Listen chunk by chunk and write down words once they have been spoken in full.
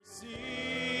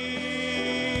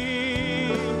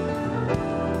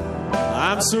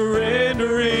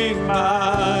surrendering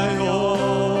my all.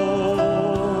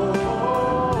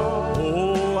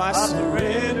 Oh, I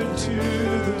surrender to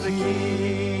the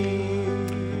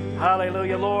King.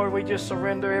 Hallelujah, Lord. We just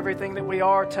surrender everything that we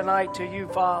are tonight to you,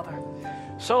 Father.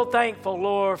 So thankful,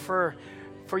 Lord, for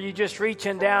you just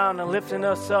reaching down and lifting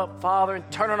us up, Father,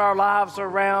 and turning our lives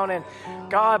around, and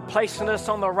God placing us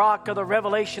on the rock of the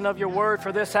revelation of your word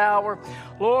for this hour.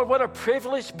 Lord, what a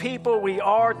privileged people we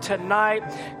are tonight.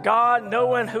 God,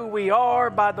 knowing who we are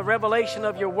by the revelation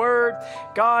of your word.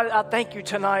 God, I thank you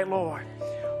tonight, Lord.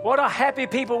 What a happy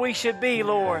people we should be,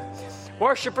 Lord.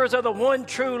 Worshipers of the one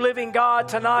true living God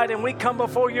tonight, and we come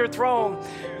before your throne,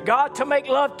 God, to make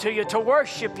love to you, to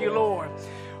worship you, Lord.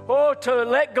 Oh, to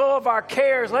let go of our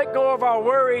cares, let go of our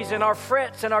worries and our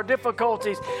frets and our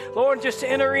difficulties. Lord, just to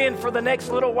enter in for the next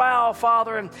little while,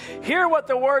 Father, and hear what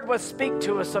the word would speak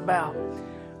to us about.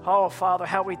 Oh, Father,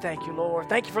 how we thank you, Lord.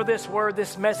 Thank you for this word,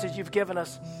 this message you've given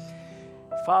us.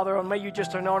 Father, and may you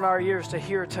just anoint our ears to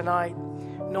hear tonight.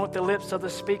 Anoint the lips of the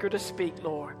speaker to speak,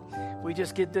 Lord. We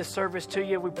just give this service to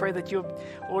you. We pray that you,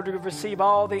 Lord, to receive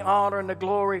all the honor and the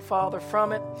glory, Father,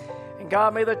 from it. And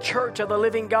God, may the church of the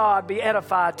living God be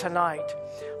edified tonight.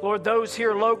 Lord, those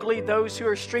here locally, those who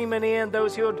are streaming in,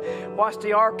 those who will watch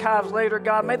the archives later,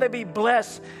 God, may they be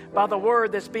blessed by the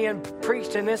word that's being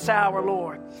preached in this hour,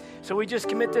 Lord. So we just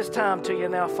commit this time to you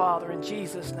now, Father, in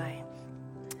Jesus' name.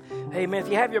 Amen. If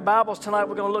you have your Bibles tonight,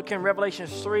 we're going to look in Revelation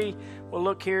 3. We'll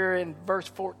look here in verse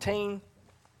 14.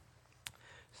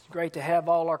 It's great to have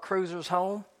all our cruisers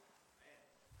home.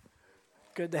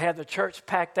 Good to have the church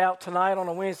packed out tonight on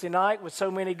a Wednesday night with so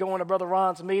many going to Brother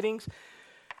Ron's meetings.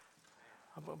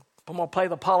 I'm going to play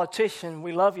the politician.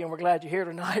 We love you and we're glad you're here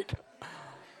tonight.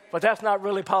 But that's not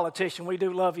really politician. We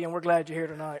do love you and we're glad you're here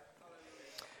tonight.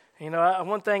 You know,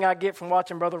 one thing I get from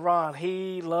watching Brother Ron,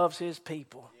 he loves his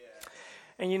people.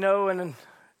 And you know, and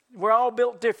we're all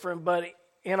built different, but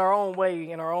in our own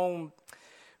way,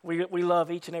 we love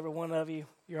each and every one of you.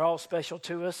 You're all special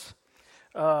to us.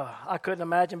 I couldn't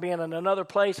imagine being in another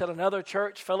place at another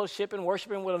church, fellowshipping,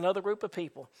 worshiping with another group of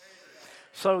people.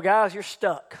 So, guys, you're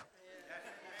stuck.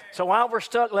 So while we're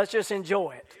stuck, let's just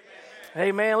enjoy it.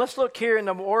 Amen. Let's look here in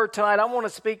the Word tonight. I want to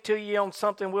speak to you on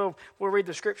something. We'll read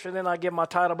the scripture, and then I'll give my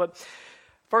title. But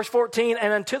verse 14,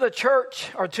 and unto the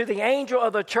church, or to the angel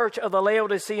of the church of the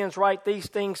Laodiceans write these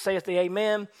things, saith the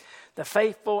Amen, the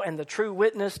faithful and the true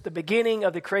witness, the beginning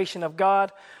of the creation of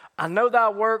God. I know thy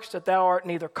works, that thou art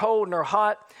neither cold nor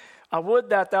hot. I would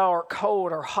that thou art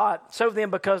cold or hot. So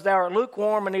then, because thou art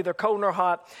lukewarm and neither cold nor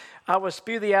hot, I will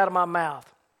spew thee out of my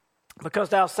mouth. Because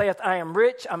thou sayest, I am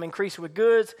rich, I'm increased with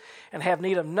goods, and have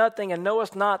need of nothing, and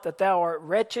knowest not that thou art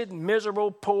wretched,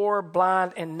 miserable, poor,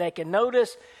 blind, and naked.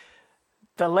 Notice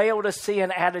the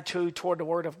Laodicean attitude toward the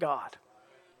word of God.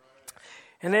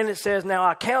 And then it says, now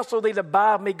I counsel thee to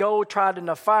buy of me gold tried in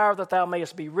the fire, that thou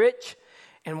mayest be rich,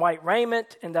 and white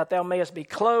raiment, and that thou mayest be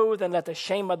clothed, and that the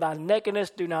shame of thy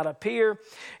nakedness do not appear.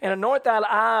 And anoint thine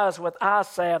eyes with eye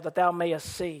salve, that thou mayest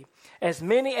see. As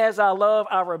many as I love,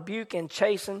 I rebuke and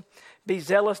chasten. Be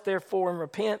zealous, therefore, and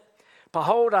repent.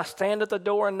 Behold, I stand at the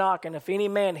door and knock, and if any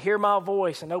man hear my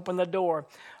voice and open the door,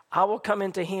 I will come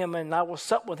into him, and I will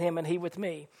sup with him, and he with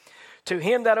me. To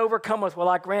him that overcometh will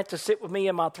I grant to sit with me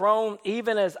in my throne,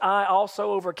 even as I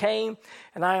also overcame,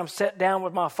 and I am set down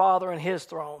with my Father in his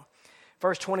throne.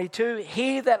 Verse 22,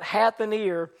 he that hath an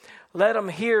ear, let him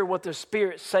hear what the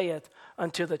Spirit saith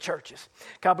unto the churches.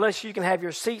 God bless you. You can have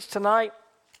your seats tonight.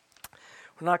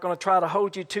 We're not going to try to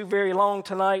hold you too very long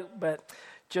tonight, but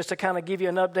just to kind of give you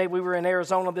an update, we were in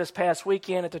Arizona this past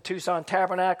weekend at the Tucson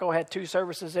Tabernacle, had 2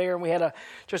 services there, and we had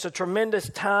just a tremendous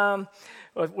time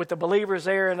with the believers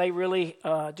there, and they really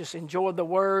just enjoyed the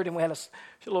word. And we had a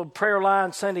little prayer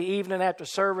line Sunday evening after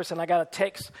service, and I got a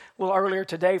text a little earlier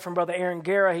today from Brother Aaron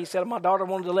Guerra. He said, my daughter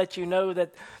wanted to let you know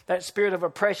that spirit of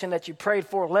oppression that you prayed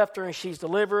for left her, and she's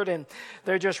delivered, and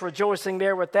they're just rejoicing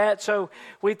there with that. So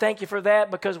we thank you for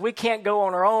that, because we can't go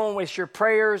on our own. It's your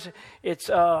prayers. It's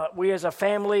we as a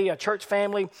family, a church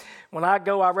family. When I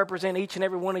go, I represent each and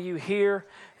every one of you here.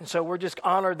 And so we're just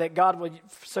honored that God would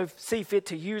see fit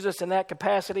to use us in that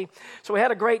capacity. So we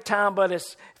had a great time, but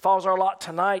it falls our lot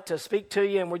tonight to speak to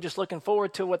you, and we're just looking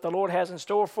forward to what the Lord has in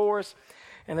store for us.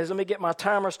 And let me get my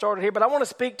timer started here. But I want to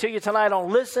speak to you tonight on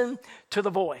listen to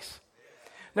the voice.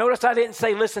 Notice I didn't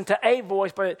say listen to a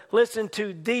voice, but listen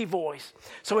to the voice.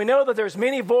 So we know that there's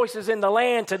many voices in the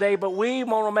land today, but we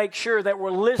want to make sure that we're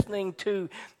listening to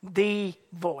the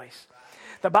voice.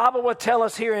 The Bible will tell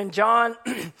us here in John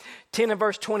 10 and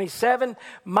verse 27,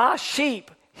 my sheep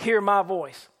hear my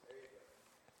voice.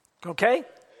 Okay?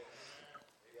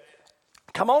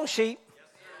 Come on, sheep.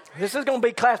 This is going to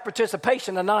be class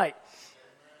participation tonight.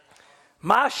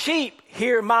 My sheep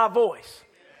hear my voice,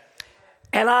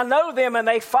 and I know them and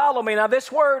they follow me. Now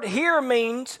this word hear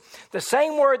means the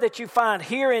same word that you find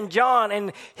here in John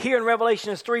and here in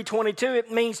Revelation 3:22.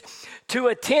 It means to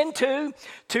attend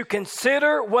to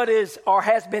consider what is or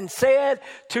has been said,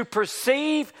 to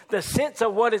perceive the sense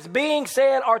of what is being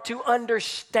said, or to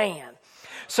understand.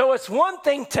 So it's one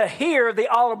thing to hear the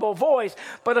audible voice,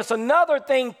 but it's another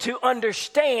thing to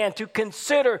understand, to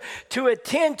consider, to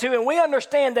attend to. And we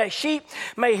understand that sheep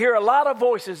may hear a lot of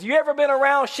voices. You ever been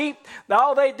around sheep?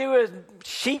 All they do is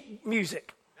sheep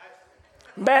music.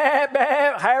 Bah,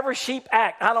 bah, however sheep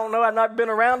act. I don't know. I've not been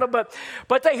around them,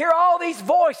 but they hear all these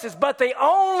voices, but they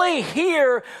only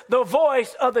hear the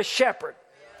voice of the shepherd.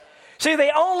 See,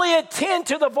 they only attend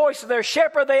to the voice of their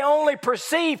shepherd. They only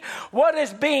perceive what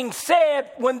is being said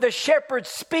when the shepherd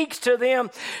speaks to them.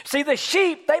 See, the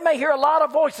sheep, they may hear a lot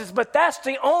of voices, but that's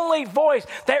the only voice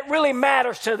that really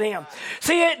matters to them.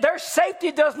 See, their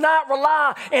safety does not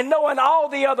rely in knowing all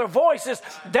the other voices.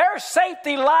 Their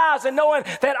safety lies in knowing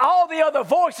that all the other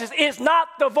voices is not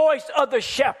the voice of the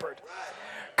shepherd.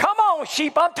 Come on,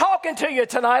 sheep, I'm talking to you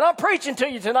tonight. I'm preaching to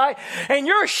you tonight. And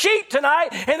you're sheep tonight,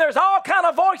 and there's all kind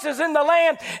of voices in the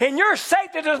land, and your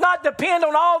safety does not depend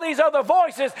on all these other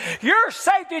voices. Your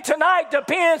safety tonight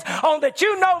depends on that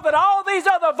you know that all these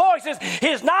other voices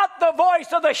is not the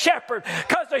voice of the shepherd,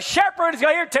 because the shepherd is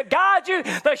here to guide you.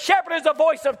 The shepherd is the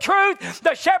voice of truth.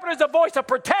 The shepherd is the voice of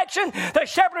protection. The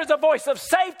shepherd is the voice of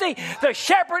safety. The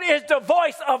shepherd is the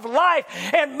voice of life,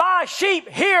 and my sheep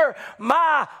hear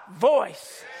my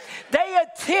voice. They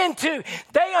attend to,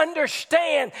 they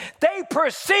understand, they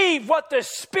perceive what the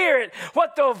Spirit,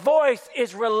 what the voice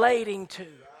is relating to.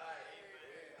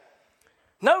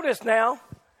 Notice now,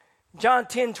 John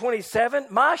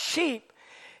 10:27, my sheep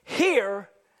hear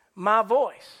my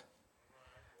voice.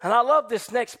 And I love this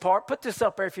next part. Put this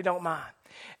up there if you don't mind.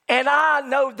 And I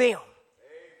know them.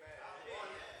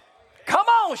 Come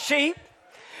on, sheep.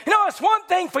 You know, it's one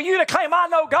thing for you to claim, I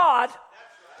know God.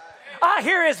 I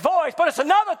hear his voice, but it's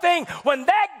another thing when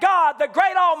that God, the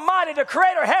great Almighty, the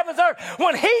creator of heavens and earth,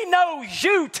 when he knows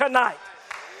you tonight.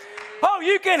 Oh,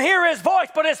 you can hear his voice,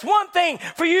 but it's one thing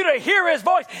for you to hear his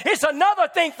voice. It's another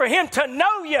thing for him to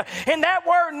know you. And that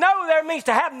word know there means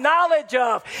to have knowledge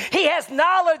of. He has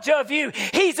knowledge of you.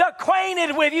 He's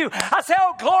acquainted with you. I say,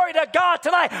 oh, glory to God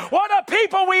tonight. What a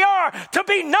people we are to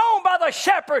be known by the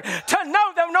shepherd, to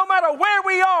know that no matter where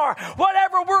we are,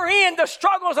 whatever we're in, the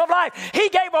struggles of life, he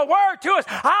gave a word to us.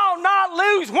 I'll not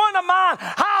lose one of mine.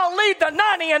 I'll leave the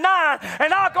 99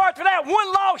 and I'll go after that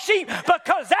one lost sheep,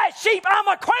 because that sheep, I'm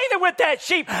acquainted with that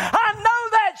sheep. I know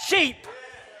that sheep.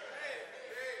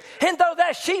 And though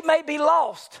that sheep may be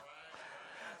lost,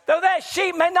 though that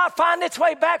sheep may not find its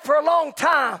way back for a long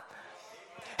time,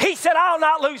 he said, I'll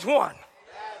not lose one.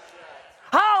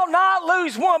 I'll not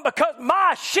lose one, because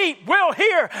my sheep will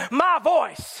hear my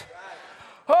voice.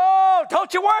 Oh,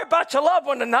 don't you worry about your loved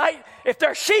one tonight. If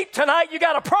they're sheep tonight, you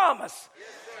got a promise.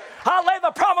 I lay the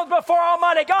promise before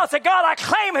Almighty God. Say, God, I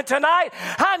claim it tonight.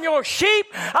 I'm your sheep.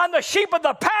 I'm the sheep of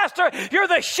the pastor. You're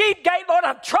the sheep gate, Lord.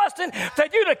 I'm trusting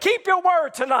that you to keep your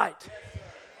word tonight.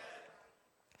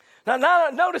 Now,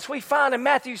 notice we find in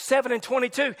Matthew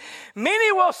 7:22,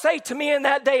 many will say to me in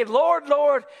that day, Lord,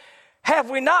 Lord, have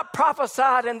we not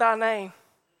prophesied in thy name?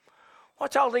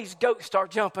 Watch all these goats start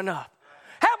jumping up.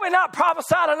 Have we not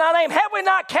prophesied in thy name? Have we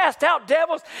not cast out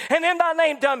devils and in thy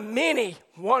name done many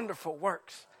wonderful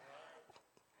works?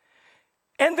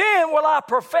 And then will I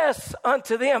profess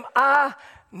unto them, I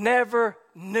never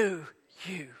knew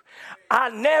you. I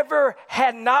never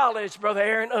had knowledge, Brother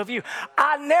Aaron, of you.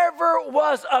 I never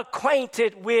was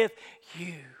acquainted with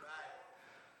you.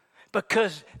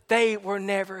 Because they were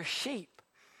never sheep.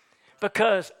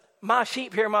 Because my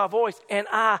sheep hear my voice and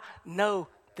I know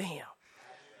them.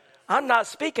 I'm not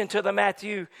speaking to the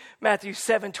Matthew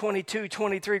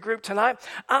 7:22-23 group tonight.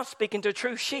 I'm speaking to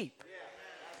true sheep.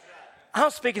 I'm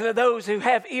speaking to those who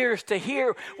have ears to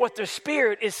hear what the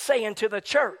Spirit is saying to the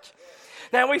church.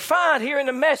 Now we find here in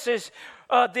the message,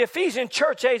 the Ephesian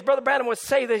church age, Brother Branham would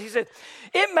say this. He said,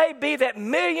 it may be that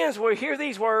millions will hear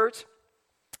these words.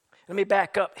 Let me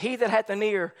back up. He that hath an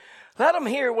ear, let him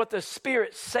hear what the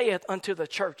Spirit saith unto the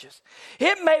churches.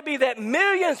 It may be that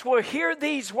millions will hear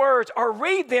these words or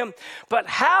read them, but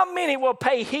how many will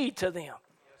pay heed to them?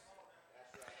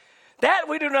 That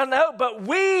we do not know, but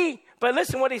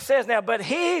listen what he says now. But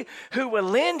he who will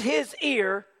lend his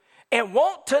ear and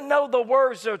want to know the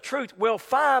words of truth will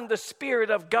find the Spirit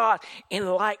of God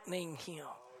enlightening him.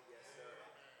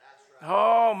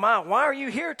 Oh my, why are you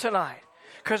here tonight?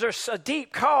 Because there's a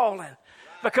deep calling.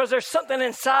 Because there's something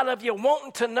inside of you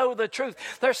wanting to know the truth.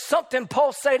 There's something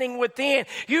pulsating within.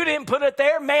 You didn't put it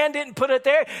there. Man didn't put it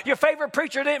there. Your favorite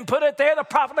preacher didn't put it there. The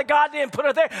prophet of God didn't put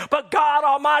it there. But God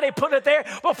Almighty put it there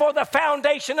before the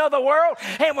foundation of the world.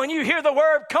 And when you hear the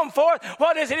word come forth,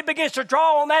 what is it? It begins to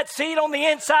draw on that seed on the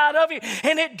inside of you.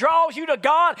 And it draws you to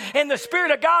God. And the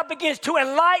Spirit of God begins to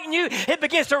enlighten you. It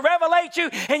begins to revelate you.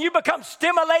 And you become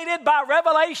stimulated by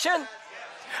revelation.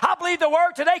 I believe the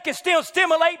word today can still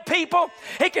stimulate people.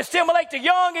 It can stimulate the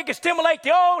young. It can stimulate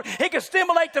the old. It can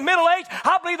stimulate the middle-aged.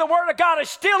 I believe the word of God is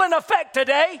still in effect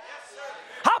today.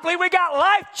 I believe we got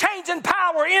life-changing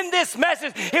power in this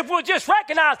message if we'll just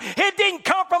recognize it didn't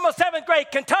come from a 7th grade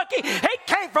Kentucky. It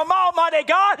came from Almighty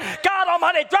God. God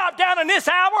Almighty dropped down in this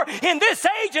hour, in this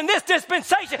age, in this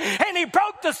dispensation, and He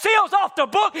broke the seals off the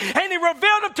book, and He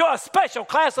revealed them to a special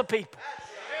class of people.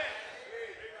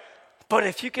 But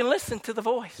if you can listen to the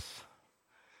voice,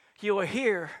 you will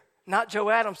hear, not Joe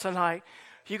Adams tonight,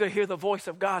 you're going to hear the voice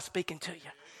of God speaking to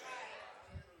you.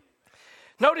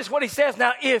 Notice what he says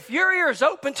now. If your ear is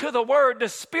open to the word, the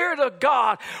Spirit of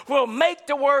God will make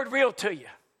the word real to you.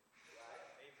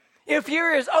 If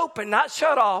your ear is open, not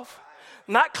shut off,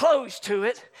 not closed to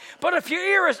it, but if your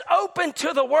ear is open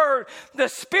to the word, the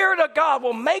Spirit of God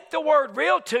will make the word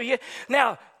real to you.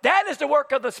 Now, that is the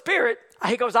work of the Spirit.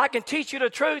 He goes, I can teach you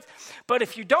the truth, but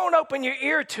if you don't open your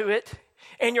ear to it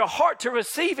and your heart to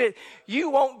receive it, you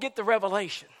won't get the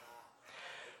revelation.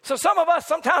 So some of us,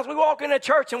 sometimes we walk into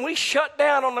church and we shut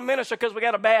down on the minister because we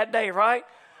got a bad day, right?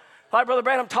 Like Brother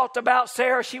Branham talked about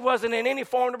Sarah, she wasn't in any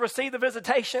form to receive the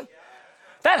visitation.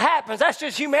 That happens. That's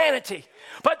just humanity.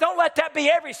 But don't let that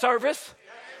be every service.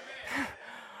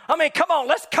 I mean, come on,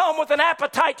 let's come with an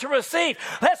appetite to receive.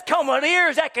 Let's come with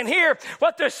ears that can hear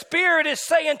what the Spirit is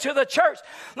saying to the church.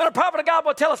 Then the prophet of God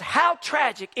will tell us how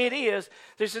tragic it is.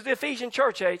 This is the Ephesian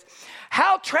church age.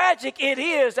 How tragic it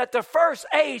is that the first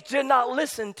age did not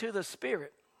listen to the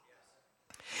Spirit.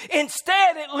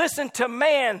 Instead, it listened to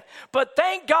man. But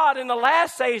thank God in the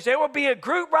last age, there will be a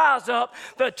group rise up,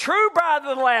 the true bride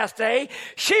of the last day.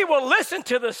 She will listen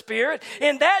to the Spirit.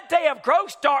 In that day of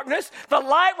gross darkness, the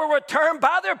light will return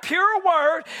by their pure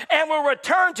word and will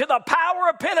return to the power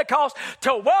of Pentecost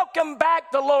to welcome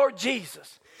back the Lord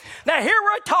Jesus. Now here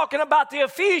we're talking about the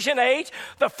Ephesian age,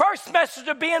 the first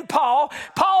messenger being Paul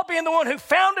being the one who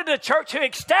founded the church, who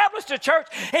established the church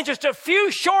in just a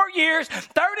few short years,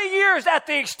 30 years at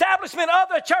the establishment of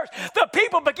the church. The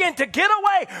people begin to get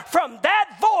away from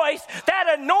that voice,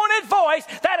 that anointed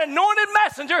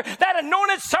messenger, that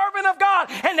anointed servant of God,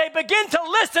 and they begin to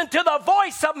listen to the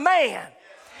voice of man.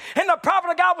 And the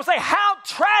prophet of God will say how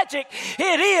tragic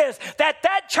it is that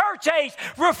church age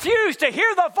refused to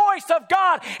hear the voice of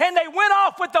God and they went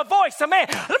off with the voice of man.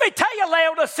 Let me tell you,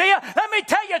 Laodicea, let me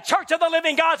tell you, Church of the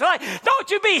Living God tonight, don't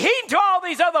you be heeding to all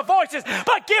these other voices,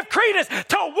 but give credence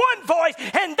to one voice,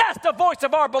 and that's the voice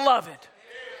of our beloved.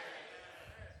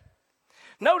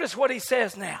 Notice what he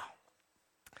says now.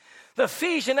 The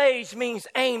Ephesian age means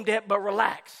aimed at but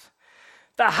relaxed.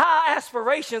 The high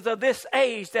aspirations of this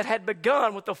age that had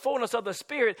begun with the fullness of the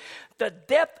Spirit, the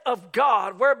depth of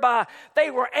God, whereby they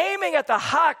were aiming at the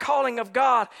high calling of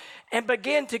God and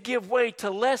began to give way to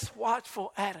less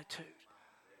watchful attitude.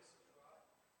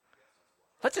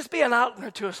 Let's just be an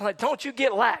opener to us. Like, don't you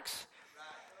get lax.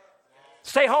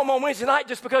 Stay home on Wednesday night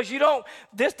just because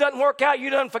this doesn't work out,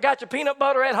 you done forgot your peanut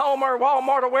butter at home or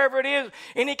Walmart or wherever it is,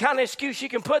 any kind of excuse you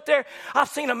can put there. I've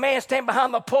seen a man stand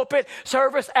behind the pulpit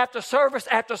service after service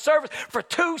after service for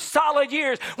 2 solid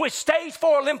years with stage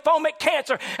 4 lymphomic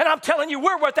cancer. And I'm telling you,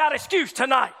 we're without excuse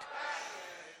tonight.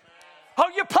 Oh,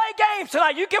 you play games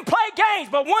tonight. You can play games,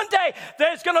 but one day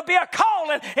there's going to be a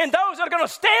calling, and those that are going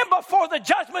to stand before the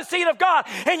judgment seat of God,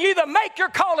 and you either make your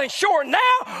calling sure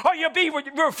now or you'll be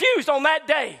refused on that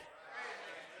day.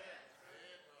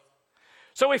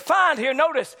 So we find here,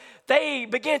 notice, they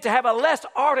began to have a less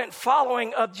ardent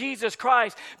following of Jesus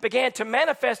Christ, began to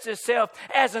manifest itself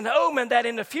as an omen that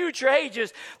in the future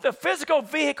ages, the physical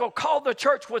vehicle called the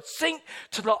church would sink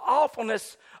to the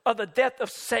awfulness of the death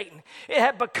of Satan. It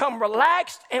had become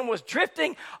relaxed and was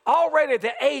drifting. Already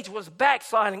the age was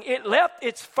backsliding. It left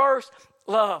its first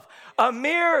love. A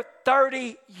mere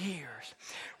 30 years.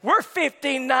 We're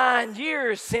 59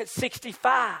 years since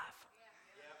 65.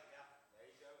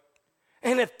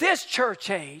 And if this church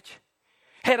age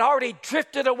had already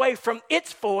drifted away from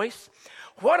its voice,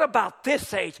 what about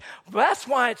this age? That's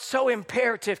why it's so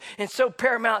imperative and so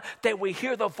paramount that we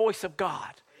hear the voice of God.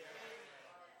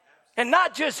 And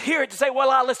not just hear it to say, well,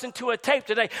 I listened to a tape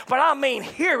today, but I mean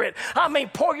hear it. I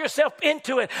mean pour yourself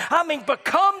into it. I mean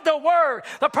become the Word.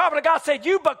 The prophet of God said,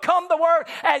 you become the Word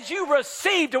as you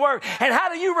receive the Word. And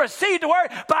how do you receive the Word?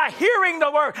 By hearing the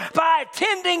Word, by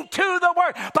attending to the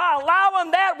Word, by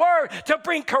allowing that Word to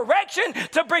bring correction,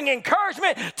 to bring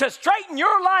encouragement, to straighten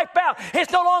your life out.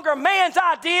 It's no longer man's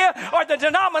idea or the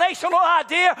denominational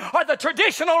idea or the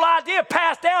traditional idea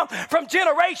passed down from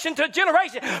generation to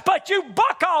generation, but you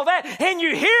buck all that and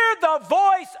you hear the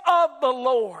voice of the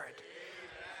Lord.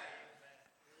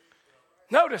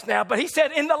 Notice now, but he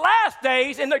said in the last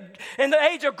days, in the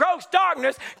age of gross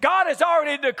darkness, God has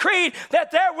already decreed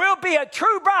that there will be a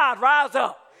true bride rise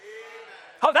up.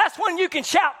 Oh, that's when you can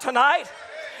shout tonight.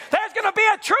 There's going to be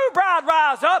a true bride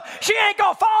rise up. She ain't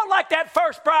going to fall like that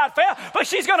first bride fell, but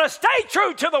she's going to stay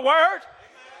true to the Word.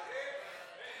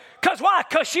 Because why?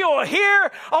 Because she will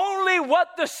hear only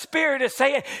what the Spirit is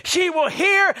saying. She will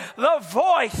hear the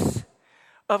voice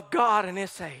of God in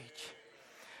this age.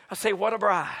 I say, what a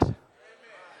bride.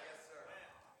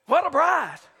 What a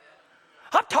bride.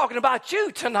 I'm talking about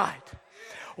you tonight.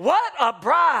 What a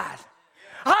bride.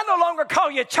 I no longer call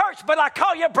you church, but I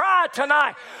call you bride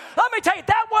tonight. Let me tell you,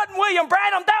 that wasn't William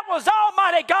Branham. That was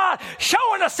Almighty God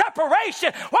showing a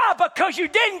separation. Why? Because you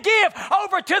didn't give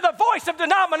over to the voice of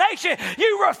denomination.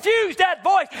 You refused that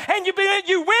voice, and you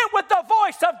went with the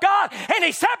voice of God, and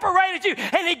He separated you,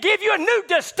 and He gave you a new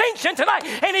distinction tonight,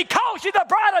 and He calls you the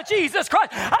bride of Jesus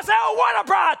Christ. I say, oh, what a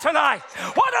bride tonight.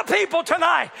 What a people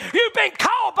tonight. You've been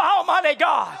called by Almighty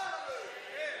God.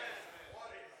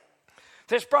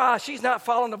 This bride, she's not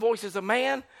following the voices of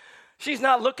man. She's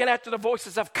not looking after the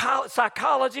voices of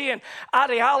psychology and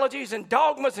ideologies and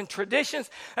dogmas and traditions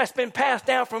that's been passed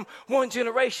down from one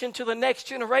generation to the next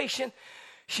generation.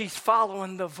 She's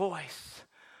following the voice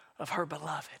of her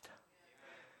beloved.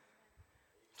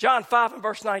 John 5 and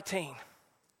verse 19.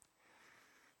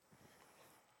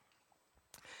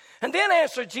 And then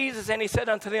answered Jesus, and He said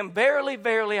unto them, verily,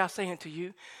 verily, I say unto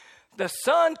you, the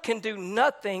Son can do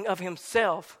nothing of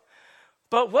Himself,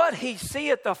 but what He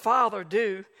seeth the Father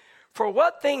do, for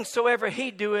what things soever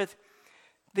He doeth,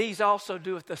 these also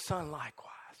doeth the Son likewise.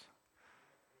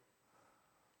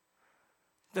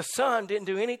 The Son didn't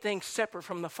do anything separate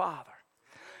from the Father.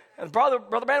 And Brother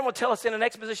Branham will tell us in an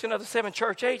exposition of the 7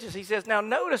 church ages, he says, now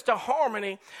notice the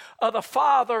harmony of the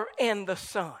Father and the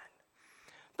Son.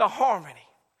 The harmony.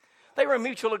 They were in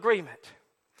mutual agreement.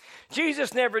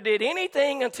 Jesus never did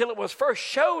anything until it was first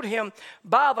showed Him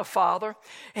by the Father.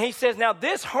 And He says, now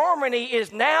this harmony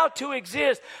is now to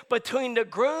exist between the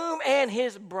groom and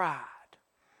his bride.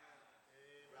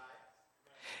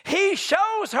 He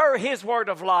shows her His word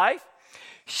of life.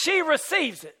 She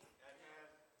receives it.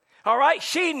 All right?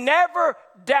 She never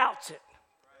doubts it.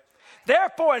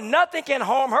 Therefore, nothing can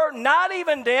harm her, not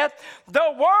even death.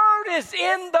 The word is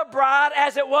in the bride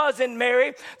as it was in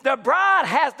Mary. The bride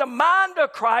has the mind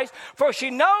of Christ, for she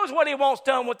knows what He wants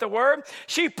done with the word.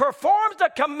 She performs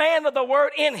the command of the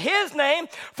word in His name,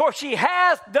 for she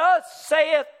has, thus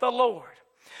saith the Lord.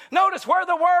 Notice where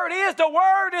the word is. The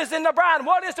word is in the bride. And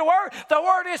what is the word? The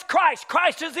word is Christ.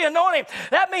 Christ is the anointing.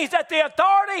 That means that the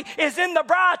authority is in the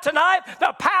bride tonight.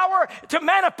 The power to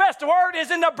manifest the word is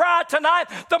in the bride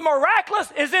tonight. The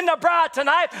miraculous is in the bride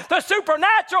tonight. The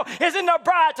supernatural is in the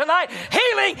bride tonight.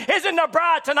 Healing is in the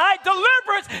bride tonight.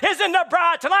 Deliverance is in the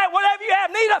bride tonight. Whatever you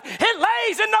have need of, it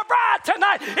lays in the bride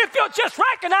tonight. If you'll just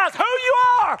recognize who you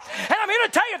are. And I'm here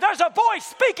to tell you, there's a voice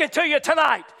speaking to you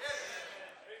tonight.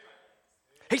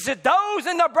 He said, those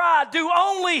in the bride do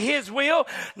only His will.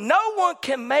 No one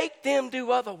can make them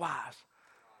do otherwise.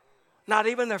 Not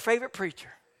even their favorite preacher.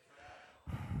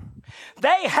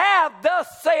 They have,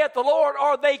 thus saith the Lord,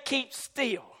 or they keep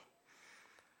still.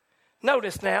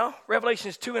 Notice now,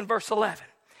 Revelation 2 and verse 11.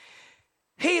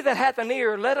 He that hath an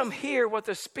ear, let him hear what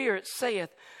the Spirit saith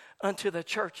unto the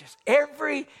churches.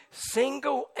 Every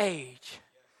single age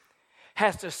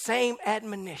has the same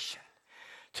admonition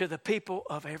to the people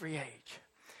of every age.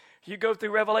 You go through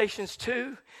Revelations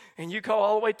 2, and you go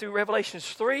all the way through Revelations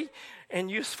 3, and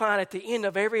you find at the end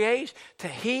of every age, to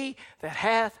he that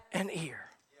hath an ear.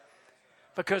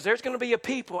 Because there's going to be a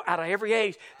people out of every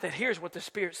age that hears what the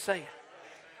Spirit's saying.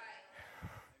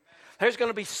 There's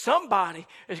going to be somebody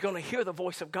that's going to hear the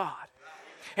voice of God.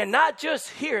 And not just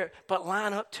hear it, but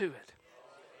line up to it.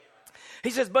 He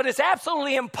says, but it's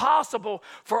absolutely impossible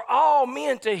for all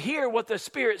men to hear what the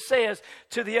Spirit says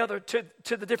to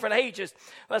the different ages.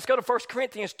 Let's go to 1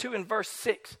 Corinthians 2 and verse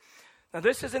 6. Now,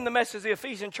 this is in the message of the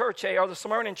Ephesian church age, or the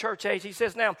Smyrna church age. He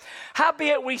says, now,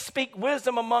 howbeit we speak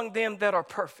wisdom among them that are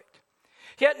perfect.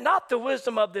 Yet not the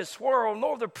wisdom of this world,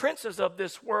 nor the princes of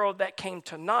this world that came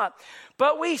to naught.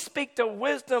 But we speak the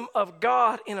wisdom of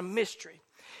God in a mystery,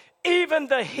 even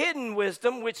the hidden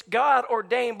wisdom which God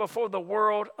ordained before the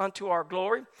world unto our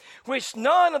glory, which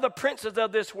none of the princes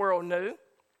of this world knew.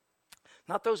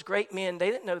 Not those great men,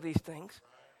 they didn't know these things.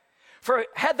 For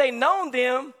had they known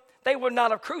them, they would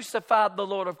not have crucified the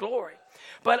Lord of glory.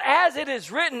 But as it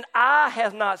is written, eye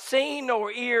has not seen,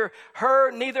 nor ear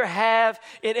heard, neither have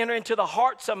it entered into the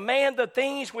hearts of man the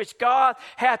things which God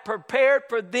hath prepared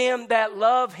for them that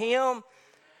love him.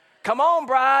 Come on,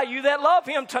 bride, you that love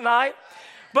him tonight.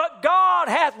 But God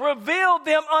hath revealed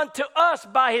them unto us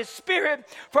by his Spirit.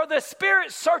 For the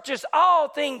Spirit searches all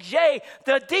things, yea,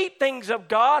 the deep things of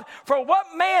God. For what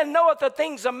man knoweth the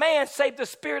things of man, save the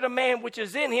Spirit of man which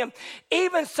is in him?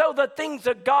 Even so the things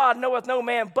of God knoweth no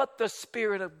man but the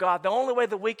Spirit of God. The only way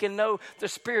that we can know the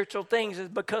spiritual things is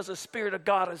because the Spirit of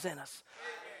God is in us.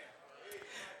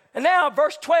 And now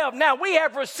verse 12, now we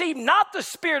have received not the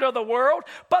spirit of the world,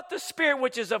 but the Spirit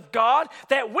which is of God,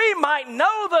 that we might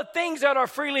know the things that are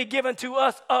freely given to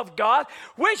us of God,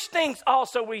 which things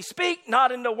also we speak,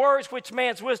 not in the words which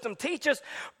man's wisdom teaches,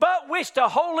 but which the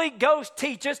Holy Ghost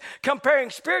teaches,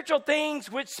 comparing spiritual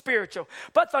things with spiritual.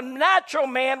 But the natural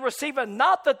man receiveth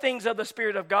not the things of the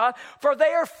Spirit of God, for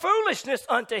they are foolishness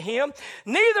unto him,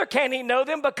 neither can he know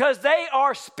them, because they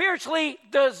are spiritually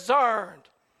discerned.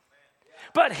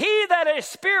 But he that is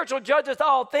spiritual judgeth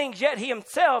all things, yet he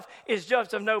himself is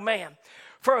judged of no man.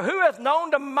 For who hath known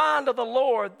the mind of the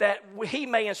Lord that he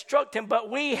may instruct him? But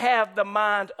we have the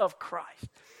mind of Christ.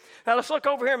 Now let's look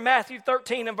over here in Matthew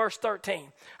 13 and verse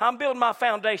 13. I'm building my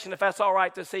foundation, if that's all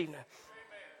right this evening.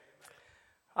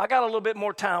 I got a little bit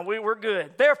more time. We're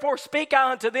good. Therefore speak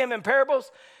I unto them in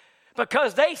parables,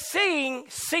 because they seeing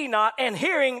see not, and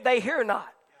hearing they hear not.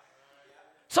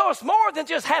 So it's more than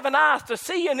just having eyes to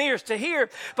see and ears to hear,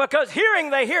 because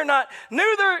hearing they hear not,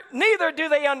 neither do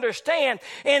they understand.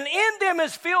 And in them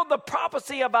is filled the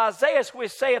prophecy of Isaiah,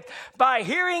 which saith, by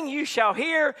hearing you shall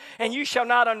hear, and you shall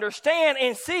not understand,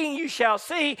 and seeing you shall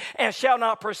see, and shall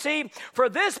not perceive. For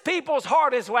this people's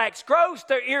heart is waxed gross,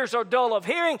 their ears are dull of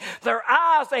hearing, their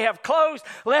eyes they have closed,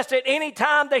 lest at any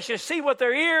time they should see with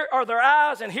their ear or their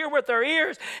eyes, and hear with their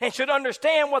ears, and should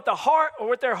understand with the heart or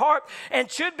with their heart,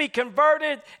 and should be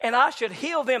converted, and I should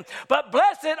heal them. But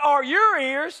blessed are your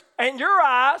ears and your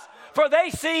eyes, for they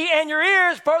see, and your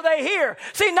ears, for they hear.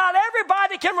 See, not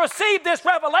everybody can receive this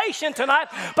revelation tonight,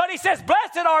 but he says,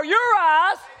 blessed are your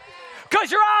eyes, because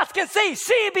your eyes can see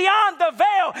beyond the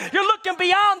veil. You're looking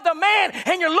beyond the man,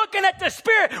 and you're looking at the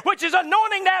Spirit, which is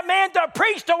anointing that man to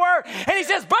preach the word. And he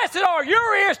says, blessed are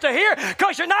your ears to hear,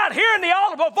 because you're not hearing the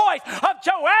audible voice of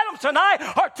Joe Adams tonight,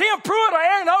 or Tim Pruitt, or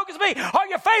Aaron Oglesby, or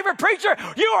your favorite preacher.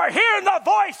 You are hearing the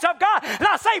voice of God. And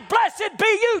I say, blessed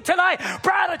be you tonight,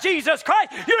 bride of Jesus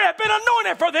Christ. You have been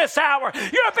anointed for this hour.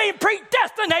 You have been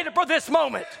predestinated for this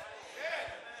moment.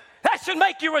 That should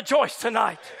make you rejoice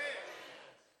tonight.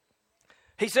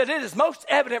 He said, it is most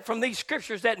evident from these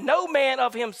scriptures that no man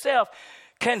of himself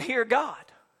can hear God.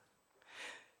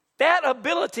 That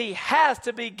ability has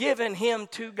to be given him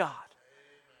to God.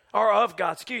 Or of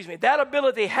God, excuse me. That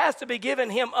ability has to be given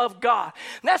him of God.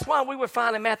 And that's why we would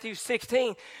find in Matthew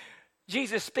 16,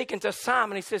 Jesus speaking to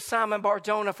Simon. He says, Simon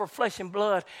Bar-Jonah, for flesh and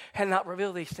blood had not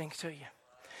revealed these things to you.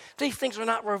 These things are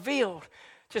not revealed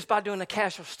just by doing a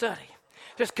casual study.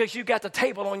 Just because you got the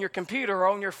table on your computer or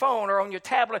on your phone or on your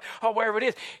tablet or wherever it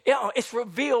is. It's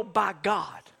revealed by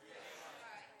God.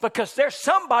 Because there's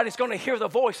somebody's going to hear the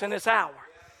voice in this hour.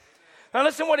 Now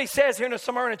listen what he says here in the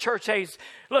Smyrna church age.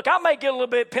 Look, I may get a little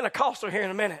bit Pentecostal here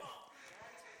in a minute.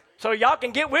 So y'all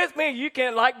can get with me. You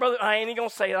can, like brother, I ain't even going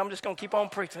to say it. I'm just going to keep on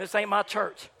preaching. This ain't my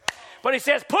church. But he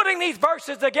says, putting these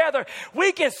verses together,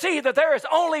 we can see that there is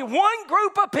only one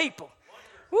group of people.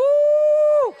 Woo!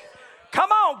 Come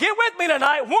on, get with me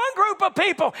tonight. One group of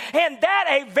people, and that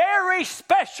a very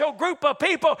special group of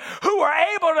people who are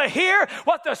able to hear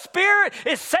what the Spirit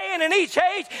is saying in each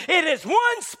age. It is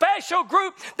one special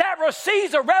group that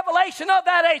receives a revelation of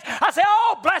that age. I say,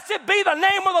 oh, blessed be the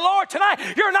name of the Lord tonight.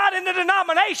 You're not in the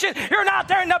denomination. You're not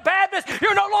there in the Baptist.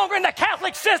 You're no longer in the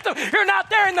Catholic system. You're not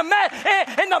there in the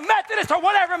Methodist or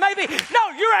whatever it may be. No,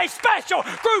 you're a special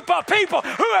group of people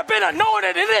who have been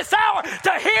anointed in this hour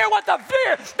to hear what the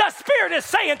Spirit is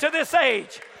saying to this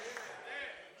age.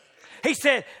 He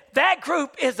said that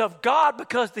group is of God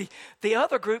because the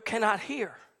other group cannot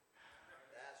hear.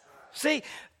 See,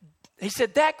 He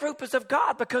said that group is of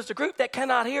God because the group that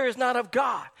cannot hear is not of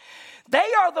God. They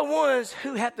are the ones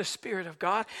who have the Spirit of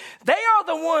God. They are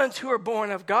the ones who are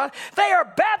born of God. They are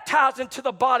baptized into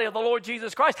the body of the Lord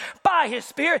Jesus Christ by His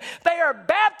Spirit. They are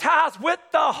baptized with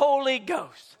the Holy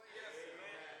Ghost.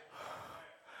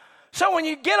 So when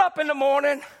you get up in the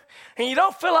morning and you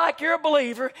don't feel like you're a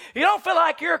believer, you don't feel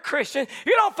like you're a Christian,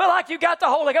 you don't feel like you got the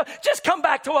Holy Ghost, just come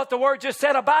back to what the Word just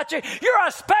said about you. You're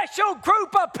a special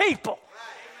group of people.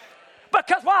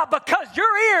 Because why? Because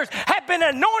your ears have been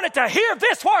anointed to hear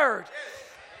this word.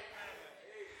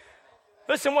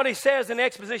 Listen what he says in the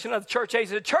exposition of the church age.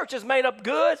 The church is made up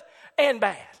good and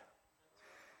bad.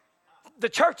 The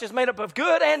church is made up of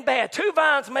good and bad. Two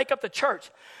vines make up the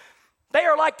church. They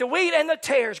are like the wheat and the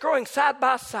tares growing side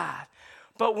by side.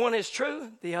 But one is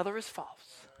true, the other is false.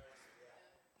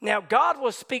 Now God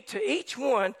will speak to each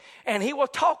one and He will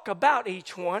talk about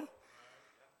each one.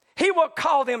 He will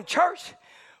call them church.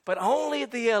 But only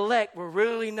the elect will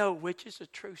really know which is a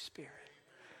true spirit.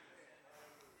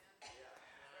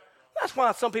 That's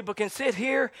why some people can sit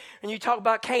here and you talk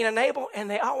about Cain and Abel and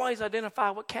they always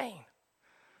identify with Cain.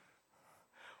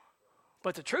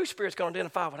 But the true spirit's going to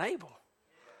identify with Abel.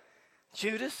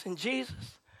 Judas and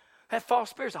Jesus, that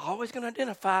false spirit's always going to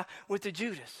identify with the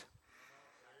Judas.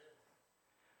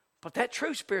 But that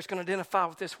true spirit's going to identify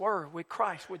with this word, with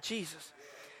Christ, with Jesus.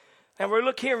 And we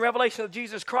look here in Revelation of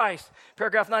Jesus Christ,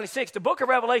 paragraph 96. The book of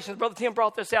Revelation, Brother Tim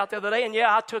brought this out the other day, and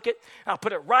yeah, I took it. I'll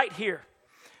put it right here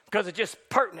because it's just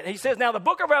pertinent. He says, now the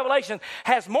book of Revelation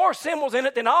has more symbols in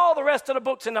it than all the rest of the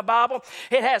books in the Bible.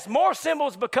 It has more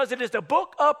symbols because it is the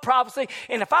book of prophecy.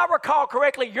 And if I recall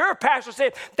correctly, your pastor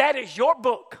said, that is your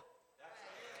book.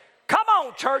 Come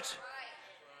on, church.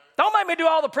 Don't make me do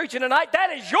all the preaching tonight.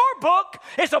 That is your book.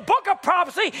 It's a book of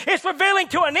prophecy. It's revealing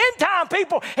to an end time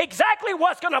people exactly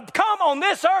what's going to come on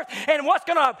this earth and what's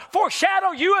going to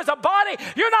foreshadow you as a body.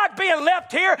 You're not being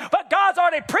left here, but God's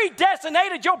already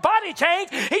predestinated your body change.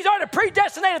 He's already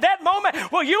predestinated that moment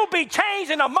where you'll be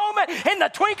changed in a moment, in the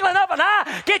twinkling of an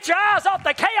eye. Get your eyes off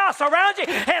the chaos around you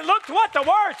and look to what the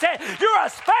Word said. You're a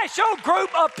special group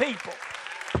of people.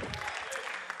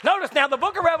 Notice now, the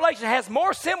book of Revelation has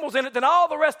more symbols in it than all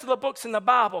the rest of the books in the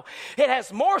Bible. It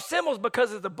has more symbols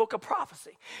because it's the book of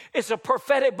prophecy. It's a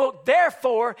prophetic book.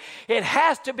 Therefore, it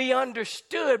has to be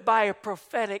understood by a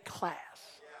prophetic class.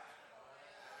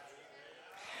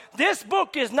 This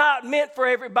book is not meant for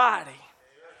everybody.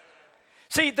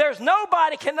 See, there's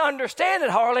nobody can understand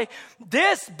it hardly.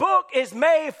 This book is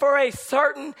made for a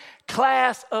certain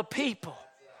class of people.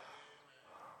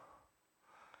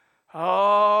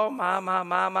 Oh,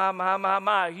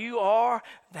 my. You are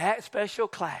that special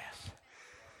class.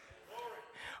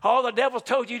 Oh, the devil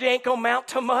told you they ain't going to amount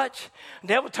to much. The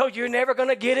devil told you you're never going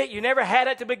to get it. You never had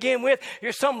it to begin with.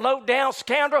 You're some low-down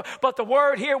scoundrel. But the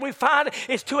word here we find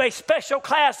is to a special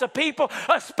class of people,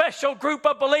 a special group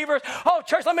of believers. Oh,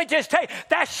 church, let me just tell you,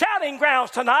 that's shouting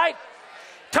grounds tonight.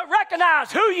 To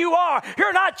recognize who you are.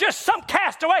 You're not just some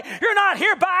castaway. You're not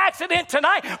here by accident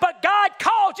tonight, but God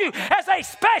called you as a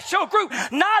special group.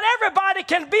 Not everybody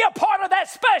can be a part of that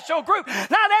special group.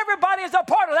 Not everybody is a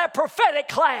part of that prophetic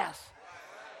class.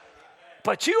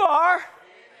 But you are.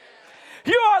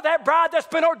 You are that bride that's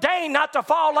been ordained not to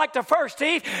fall like the first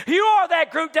Eve. You are that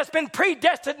group that's been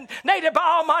predestinated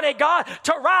by Almighty God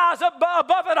to rise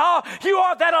above it all. You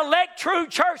are that elect true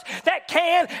church that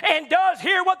can and does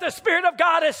hear what the Spirit of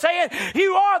God is saying.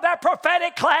 You are that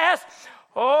prophetic class.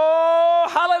 Oh,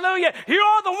 hallelujah. You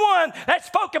are the one that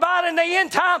spoke about in the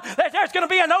end time that there's going to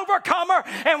be an overcomer.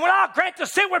 And when I grant to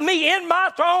sit with me in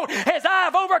my throne as I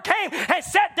have overcame and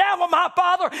sat down with my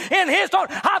Father in His throne,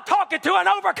 I'm talking to an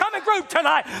overcoming group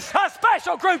tonight, a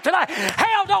special group tonight.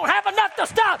 Hell don't have enough to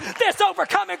stop this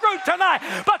overcoming group tonight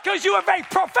because you are a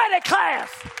prophetic class.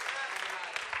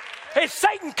 If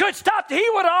Satan could stop you, he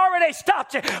would have already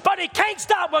stopped you. But he can't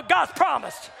stop what God's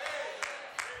promised.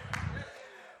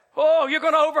 Oh, you're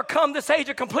going to overcome this age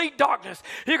of complete darkness.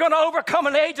 You're going to overcome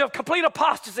an age of complete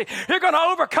apostasy. You're going to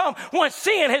overcome when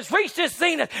sin has reached its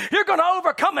zenith. You're going to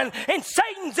overcome in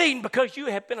Satan's Eden because you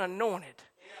have been anointed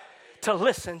to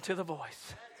listen to the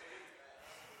voice.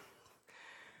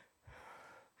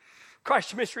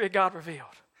 Christ, the mystery of God revealed.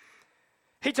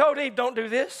 He told Eve, don't do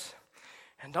this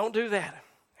and don't do that.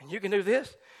 And you can do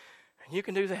this and you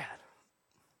can do that.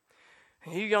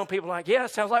 And you young people are like, yeah,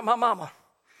 it sounds like my mama.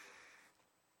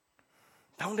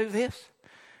 Don't do this.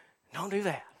 Don't do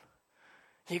that.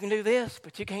 You can do this,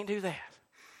 but you can't do that.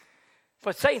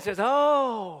 But Satan says,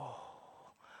 oh,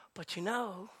 but you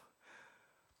know,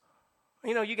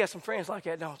 you got some friends like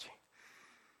that, don't you?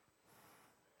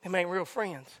 They ain't real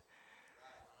friends.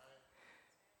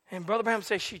 And Brother Branham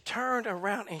says she turned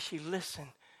around and she listened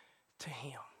to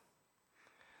him.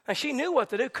 Now, she knew what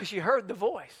to do because she heard the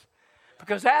voice.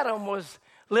 Because Adam was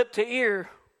lip to ear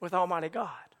with Almighty God.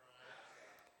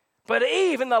 But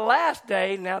Eve in the last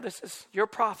day, now this is your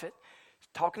prophet,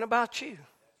 talking about you.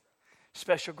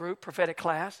 Special group, prophetic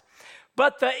class.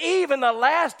 But the Eve in the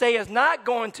last day is not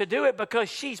going to do it because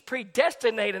she's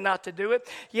predestinated not to do it.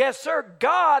 Yes, sir,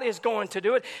 God is going to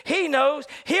do it. He knows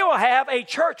he'll have a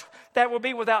church that will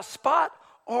be without spot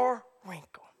or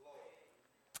wrinkle.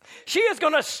 She is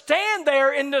going to stand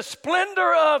there in the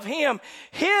splendor of him,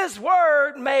 his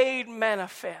word made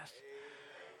manifest.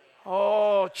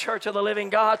 Oh, Church of the Living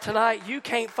God, tonight, you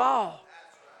can't fall.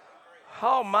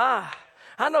 Oh, my.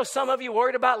 I know some of you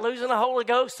worried about losing the Holy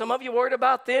Ghost. Some of you worried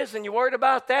about this and you're worried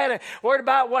about that and worried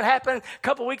about what happened a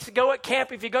couple weeks ago at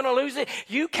camp. If you're going to lose it,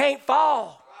 you can't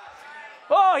fall.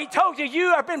 Oh, he told you,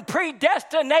 you have been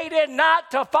predestinated not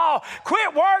to fall.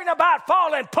 Quit worrying about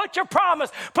falling. Put your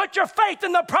faith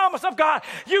in the promise of God.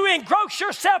 You engross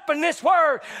yourself in this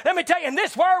word. Let me tell you, and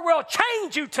this word will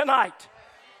change you tonight.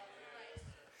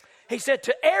 He said,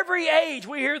 to every age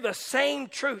we hear the same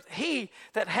truth. He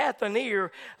that hath an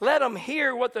ear, let him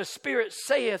hear what the Spirit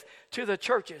saith to the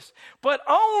churches. But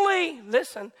only,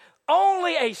 listen,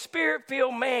 only a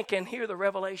Spirit-filled man can hear the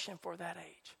revelation for that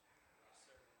age.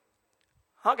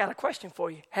 I got a question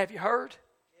for you. Have you heard?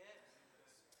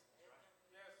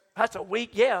 That's a weak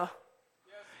yeah.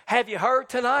 Have you heard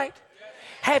tonight?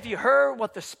 Have you heard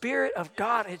what the Spirit of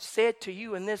God has said to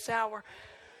you in this hour?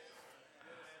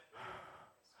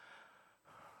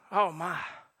 Oh, my.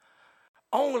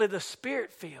 Only the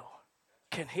Spirit-filled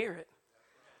can hear it.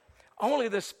 Only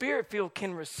the Spirit-filled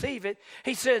can receive it.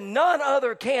 He said, none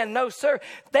other can. No, sir.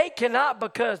 They cannot,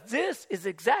 because this is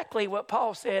exactly what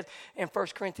Paul said in 1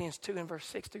 Corinthians 2 and verse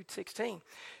 6 through 16.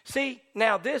 See,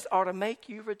 now this ought to make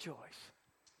you rejoice.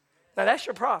 Now, that's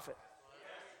your prophet.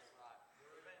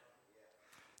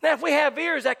 Now, if we have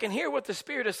ears that can hear what the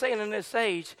Spirit is saying in this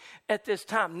age at this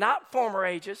time, not former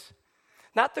ages,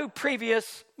 not through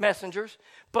previous messengers,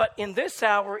 but in this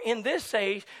hour, in this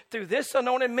age, through this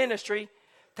anointed ministry,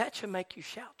 that should make you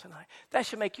shout tonight. That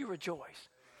should make you rejoice.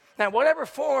 Now, whatever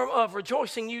form of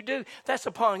rejoicing you do, that's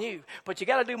upon you. But you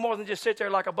got to do more than just sit there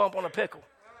like a bump on a pickle.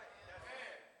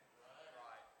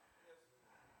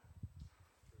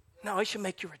 No, it should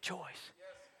make you rejoice.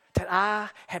 That I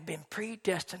have been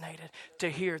predestinated to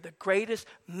hear the greatest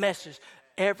message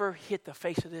ever hit the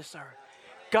face of this earth.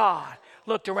 God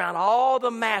looked around all the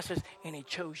masses and he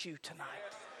chose you tonight.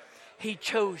 He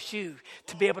chose you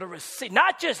to be able to receive,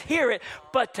 not just hear it,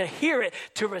 but to hear it,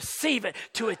 to receive it,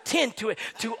 to attend to it,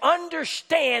 to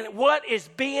understand what is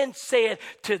being said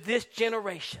to this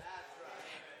generation,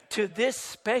 to this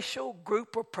special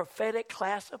group of prophetic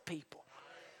class of people.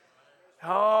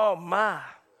 Oh, my.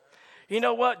 You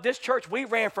know what? This church, we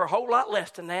ran for a whole lot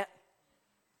less than that.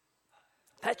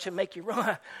 That should make you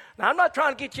run. Now, I'm not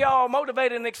trying to get you all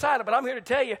motivated and excited, but I'm here to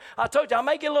tell you, I told you, I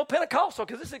may get a little Pentecostal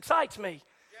because this excites me.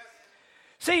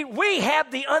 See, we have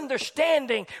the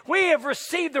understanding. We have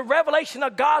received the revelation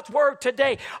of God's word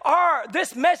today.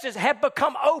 This message has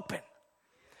become open.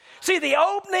 See, the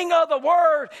opening of the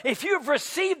word, if you've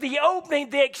received the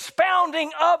opening, the expounding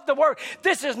of the word,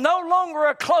 this is no longer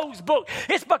a closed book.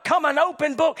 It's become an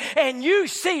open book. And you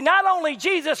see not only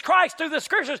Jesus Christ through the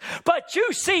scriptures, but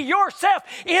you see yourself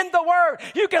in the word.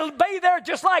 You can be there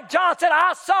just like John said,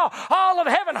 I saw all of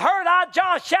heaven, heard I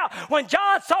John shout. When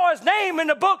John saw his name in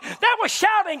the book, that was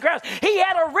shouting grounds. He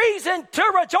had a reason to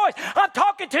rejoice. I'm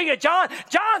talking to you, John.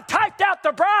 John typed out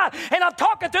the bride, and I'm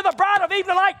talking to the bride of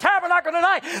Evening Light Tabernacle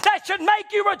tonight. That should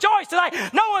make you rejoice tonight,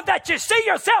 knowing that you see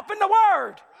yourself in the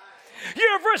word.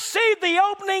 You've received the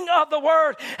opening of the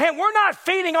word, and we're not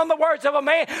feeding on the words of a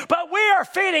man, but we are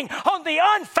feeding on the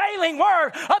unfailing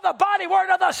word of the body word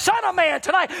of the Son of Man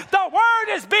tonight. The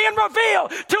word is being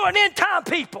revealed to an end time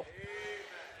people.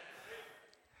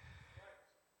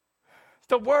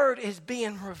 The word is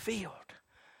being revealed.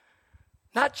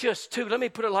 Not just to, let me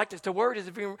put it like this, the word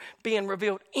is being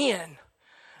revealed in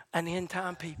an end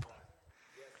time people.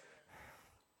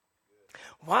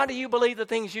 Why do you believe the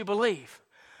things you believe?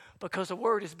 Because the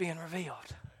word is being revealed.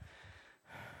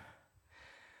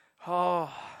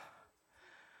 Oh.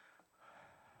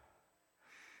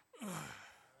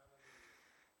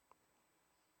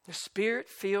 The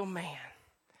Spirit-filled man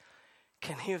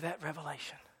can hear that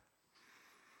revelation.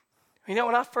 You know,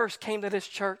 when I first came to this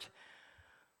church,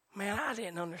 man, I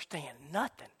didn't understand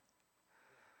nothing.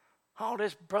 All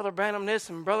this Brother Branham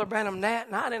this and Brother Branham that,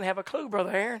 and I didn't have a clue,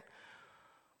 Brother Aaron.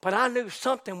 But I knew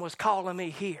something was calling me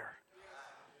here.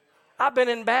 I've been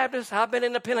in Baptist, I've been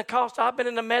in the Pentecostal, I've been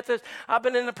in the Methodist, I've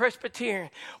been in the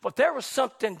Presbyterian. But there was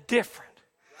something different.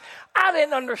 I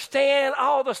didn't understand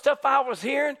all the stuff I was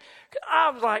hearing.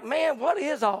 I was like, man, what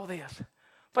is all this?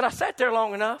 But I sat there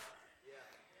long enough.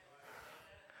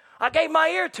 I gave my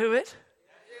ear to it.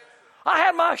 I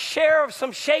had my share of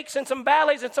some shakes and some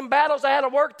valleys and some battles I had to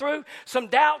work through, some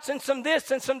doubts and some this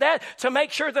and some that to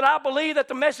make sure that I believed that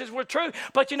the message was true.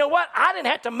 But you know what? I didn't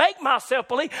have to make myself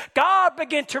believe. God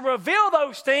began to reveal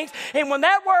those things. And when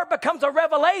that word becomes a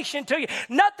revelation to you,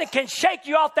 nothing can shake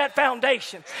you off that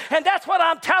foundation. And that's what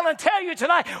I'm tell you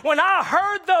tonight. When I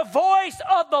heard the voice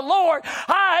of the Lord,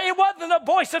 it wasn't the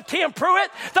voice of Tim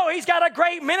Pruitt, though he's got a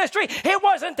great ministry. It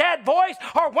wasn't that voice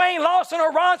or Wayne Lawson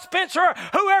or Ron Spencer or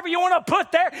whoever you want to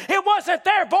put there. It wasn't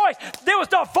their voice. There was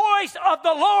the voice of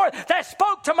the Lord that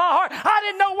spoke to my heart. I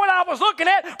didn't know what I was looking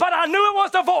at, but I knew it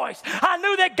was the voice. I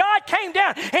knew that God came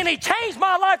down and he changed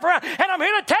my life around. And I'm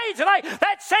here to tell you tonight,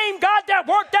 that same God that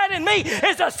worked that in me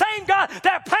is the same God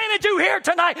that planted you here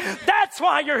tonight. That's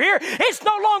why you're here. It's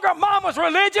no longer mama's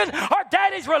religion or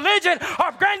daddy's religion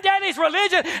or granddaddy's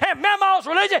religion and mama's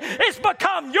religion. It's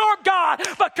become your God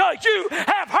because you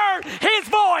have heard his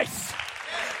voice.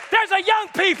 There's a young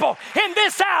people in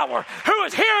this hour who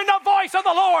is hearing the voice of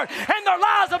the Lord, and their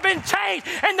lives have been changed,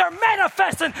 and they're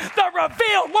manifesting the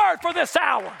revealed word for this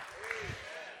hour. You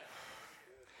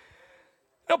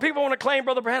know, people want to claim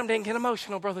Brother Branham didn't get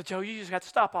emotional, Brother Joe. You just got to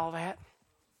stop all that.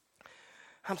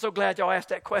 I'm so glad y'all asked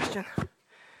that question.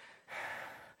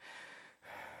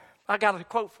 I got a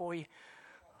quote for you.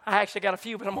 I actually got a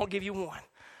few, but I'm going to give you one.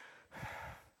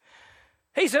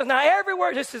 He says, now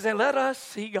everywhere, this is in let us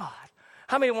see God.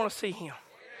 How many want to see him?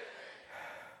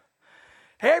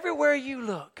 Everywhere you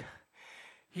look,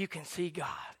 you can see God.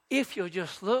 If you'll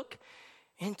just look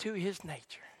into his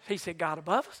nature. He said, God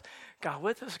above us, God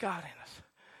with us, God in us.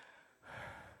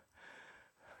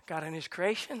 God in his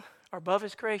creation, or above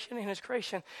his creation, in his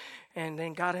creation, and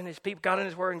then God in his people, God in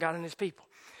his word, and God in his people.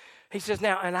 He says,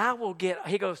 now, and I will get,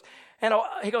 and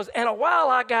a while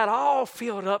I got all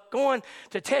filled up going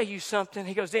to tell you something.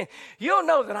 He goes, then you'll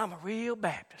know that I'm a real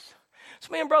Baptist.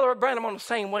 So me and Brother Branham on the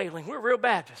same wavelength. We're real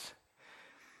Baptists.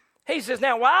 He says,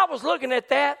 now, while I was looking at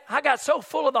that, I got so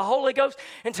full of the Holy Ghost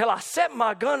until I set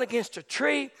my gun against a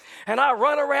tree, and I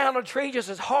run around the tree just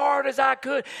as hard as I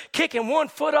could, kicking one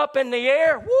foot up in the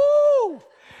air. Woo!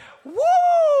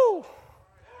 Woo!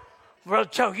 Brother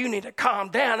Joe, you need to calm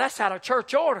down. That's out of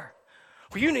church order.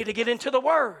 Well, you need to get into the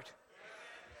Word.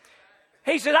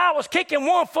 He said, I was kicking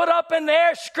one foot up in the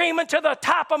air, screaming to the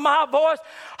top of my voice,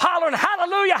 hollering,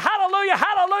 hallelujah, hallelujah,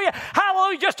 hallelujah,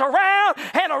 hallelujah, just around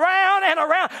and around and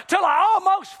around till I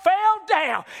almost fell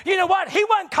down. You know what? He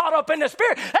wasn't caught up in the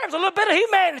Spirit. There was a little bit of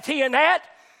humanity in that.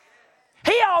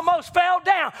 He almost fell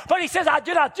down. But he says, I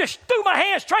just threw my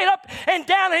hands straight up and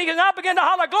down, and I began to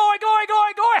holler, glory, glory,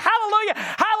 glory, glory, hallelujah,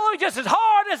 hallelujah, just as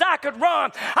hard as I could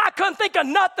run. I couldn't think of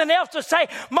nothing else to say.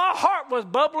 My heart was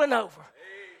bubbling over.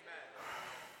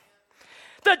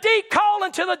 The deep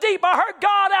calling to the deep. I heard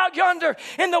God out yonder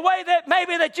in the way that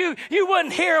maybe that you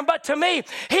wouldn't hear him. But to me,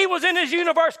 he was in his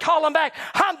universe calling back,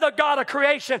 I'm the God of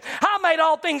creation. I made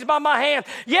all things by my hand.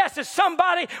 Yes, if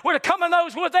somebody were to come in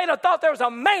those woods, they'd have thought there was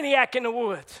a maniac in the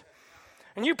woods.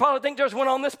 And you probably think there's one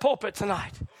on this pulpit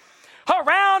tonight.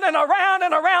 Around and around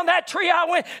and around that tree I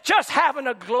went, just having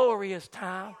a glorious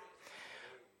time.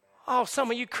 Oh, some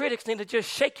of you critics need to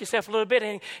just shake yourself a little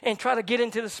bit and try to get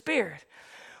into the Spirit.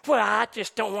 Well, I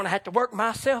just don't want to have to work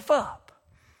myself up.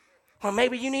 Well,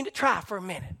 maybe you need to try for a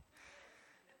minute.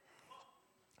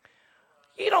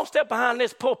 You don't step behind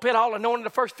this pulpit all anointed the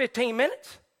first 15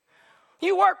 minutes.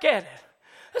 You work at it.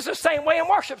 It's the same way in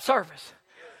worship service.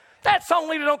 That song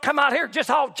leader don't come out here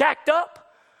just all jacked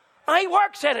up. He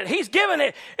works at it. He's giving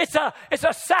it. It's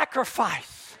a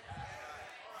sacrifice.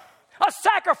 A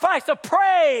sacrifice of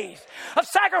praise. A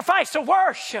sacrifice of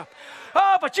worship.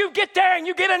 Oh, but you get there and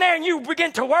you get in there and you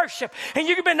begin to worship and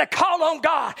you begin to call on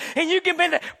God and you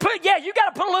begin to you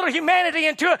got to put a little humanity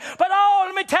into it. But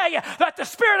let me tell you that the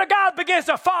Spirit of God begins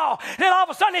to fall. And then all of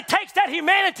a sudden it takes that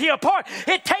humanity apart.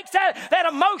 It takes that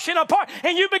emotion apart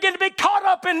and you begin to be caught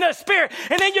up in the Spirit.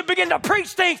 And then you begin to preach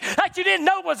things that you didn't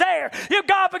know was there.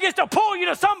 God begins to pull you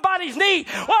to somebody's need.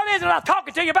 What is it I'm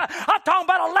talking to you about? I'm talking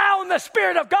about allowing the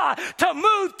Spirit of God to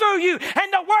move through you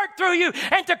and to work through you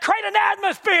and to create an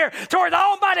atmosphere to where the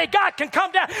Almighty God can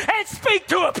come down and speak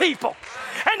to a people.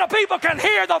 And the people can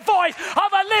hear the voice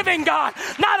of a living God.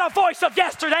 Not a voice of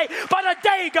yesterday, but a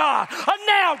day God, a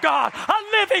now God,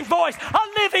 a living voice,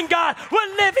 a living God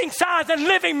with living signs and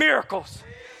living miracles.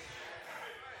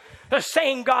 The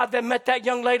same God that met that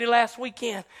young lady last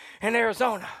weekend in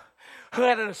Arizona who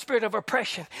had a spirit of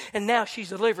oppression, and now she's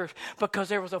delivered because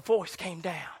there was a voice came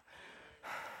down.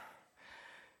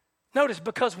 Notice,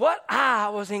 because what I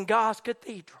was in God's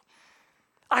cathedral,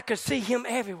 I could see him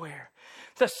everywhere.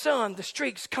 The sun, the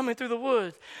streaks coming through the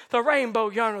woods, the rainbow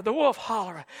yonder, the wolf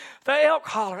hollering, the elk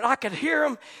hollering. I could hear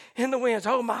them in the winds.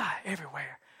 Oh my,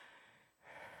 everywhere.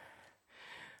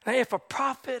 Now, if a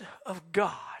prophet of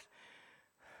God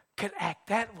could act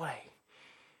that way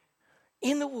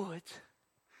in the woods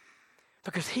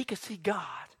because he could see God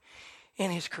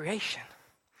in his creation,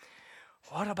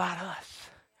 what about us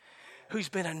who's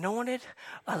been anointed,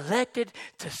 elected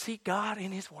to see God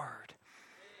in his word?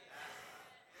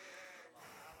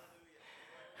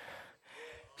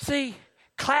 See,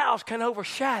 clouds can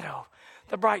overshadow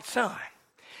the bright sun.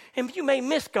 And you may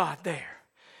miss God there,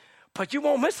 but you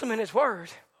won't miss him in his word.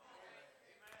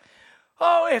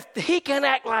 Oh, if he can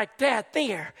act like that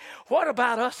there, what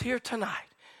about us here tonight?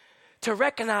 To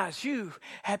recognize you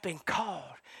have been called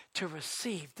to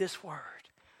receive this word.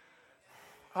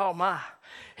 Oh my,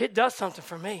 it does something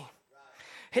for me.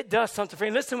 It does something for me.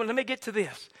 Listen, let me get to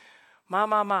this. My.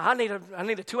 I need a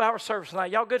 2-hour service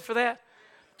tonight. Y'all good for that?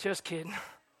 Just kidding.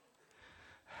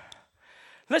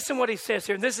 Listen what he says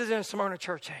here. This is in Smyrna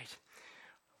church age.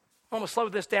 I'm going to slow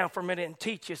this down for a minute and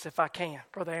teach this if I can,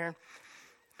 Brother Aaron.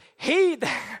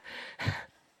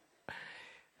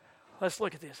 Let's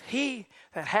look at this. He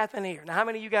that hath an ear. Now, how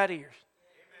many of you got ears?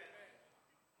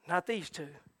 Amen. Not these two.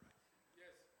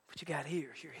 But you got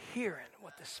ears. You're hearing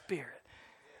what the Spirit.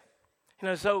 You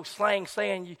know, this old slang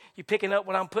saying, you picking up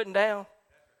what I'm putting down?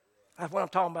 That's what I'm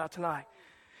talking about tonight.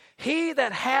 He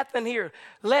that hath an ear,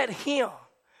 let him,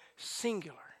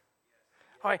 singular.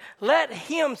 All right, let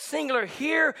him, singular,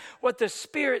 hear what the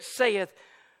Spirit saith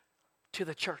to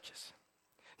the churches.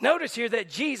 Notice here that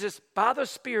Jesus, by the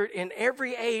Spirit, in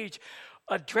every age,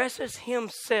 addresses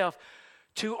himself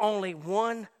to only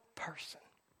one person.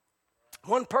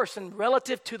 One person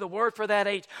relative to the word for that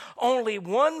age. Only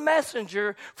one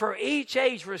messenger for each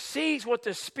age receives what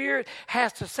the Spirit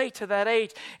has to say to that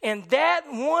age. And that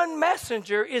one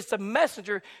messenger is the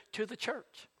messenger to the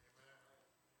church.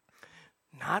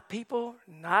 Not people,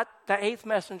 not the eighth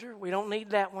messenger. We don't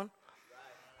need that one.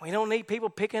 We don't need people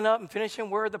picking up and finishing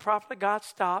where the prophet of God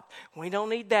stopped. We don't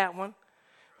need that one.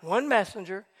 One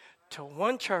messenger to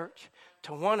one church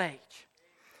to one age.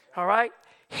 All right?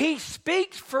 He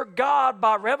speaks for God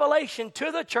by revelation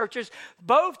to the churches,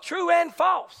 both true and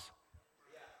false.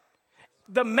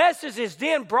 The message is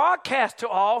then broadcast to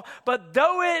all, but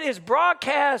though it is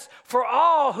broadcast for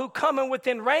all who come in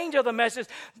within range of the message,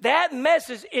 that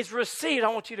message is received. I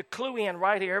want you to clue in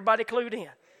right here. Everybody clued in.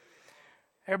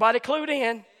 Everybody clued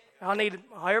in. I need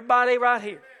everybody right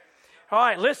here. All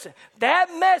right, listen. That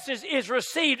message is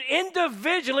received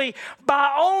individually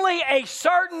by only a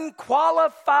certain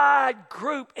qualified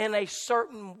group in a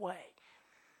certain way.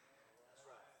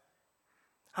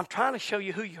 I'm trying to show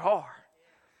you who you are.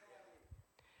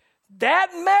 That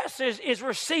message is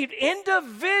received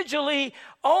individually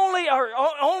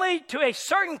only to a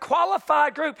certain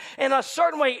qualified group in a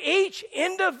certain way. Each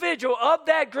individual of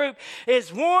that group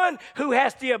is one who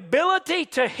has the ability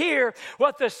to hear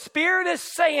what the Spirit is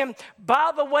saying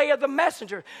by the way of the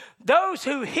messenger. Those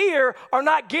who hear are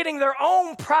not getting their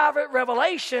own private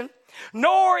revelation,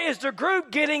 nor is the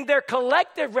group getting their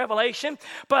collective revelation,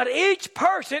 but each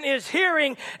person is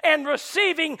hearing and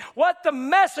receiving what the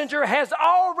messenger has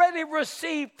already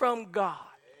received from God.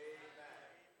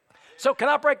 So can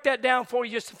I break that down for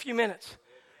you just a few minutes?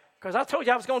 Because I told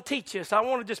you I was going to teach this. I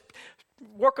want to just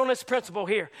work on this principle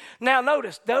here. Now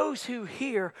notice, those who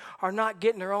hear are not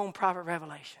getting their own private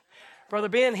revelation. Brother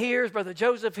Ben hears, Brother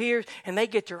Joseph hears, and they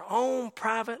get their own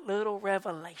private little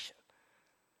revelation.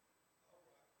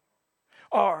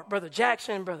 Or Brother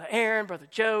Jackson, Brother Aaron, Brother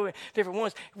Joe, and different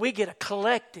ones, we get a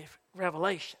collective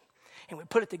revelation. And we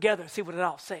put it together and see what it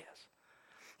all says.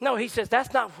 No, he says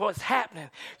that's not what's happening.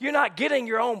 You're not getting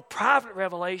your own private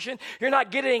revelation. You're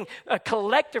not getting a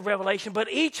collective revelation. But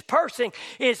each person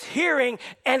is hearing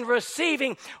and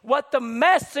receiving what the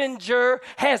messenger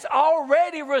has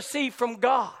already received from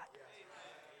God.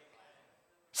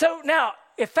 So now,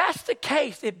 if that's the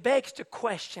case, it begs the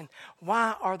question,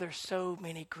 why are there so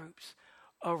many groups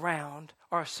around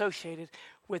or associated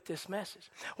with this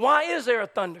message? Why is there a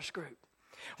Thunders group?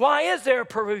 Why is there a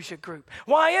Perusia group?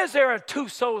 Why is there a Two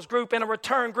Souls group and a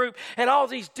Return group and all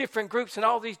these different groups and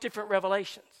all these different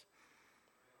revelations?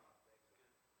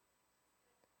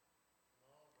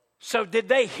 So did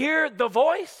they hear the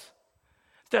voice?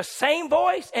 The same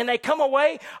voice, and they come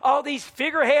away, all these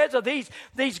figureheads of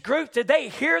these groups, did they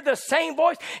hear the same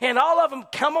voice and all of them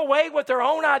come away with their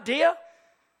own idea?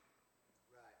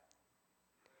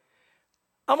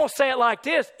 I'm going to say it like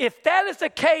this. If that is the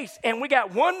case and we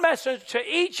got one message to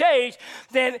each age,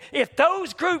 then if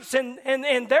those groups and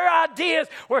their ideas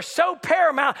were so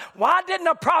paramount, why didn't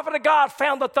the prophet of God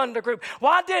found the Thunder group?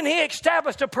 Why didn't he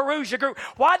establish the Perusia group?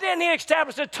 Why didn't he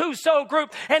establish the Two-Soul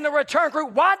group and the Return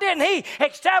group? Why didn't he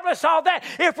establish all that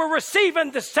if we're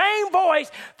receiving the same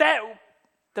voice that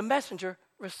the messenger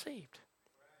received?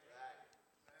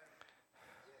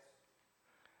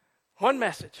 One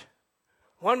message,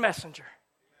 one messenger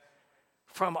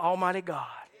from Almighty God,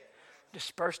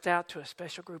 dispersed out to a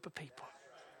special group of people.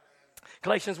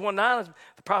 Galatians 1:9,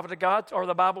 the prophet of God, or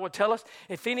the Bible would tell us,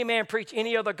 if any man preach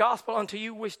any other gospel unto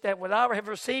you which that would I have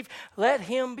received, let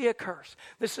him be accursed.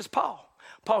 This is Paul.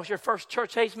 Paul's your first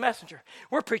church age messenger.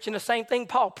 We're preaching the same thing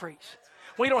Paul preached.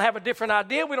 We don't have a different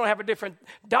idea. We don't have a different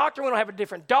doctrine. We don't have a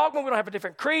different dogma. We don't have a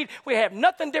different creed. We have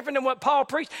nothing different than what Paul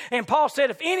preached. And Paul said,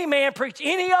 if any man preach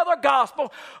any other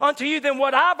gospel unto you than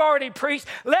what I've already preached,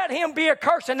 let him be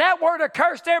accursed. And that word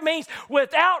accursed there means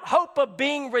without hope of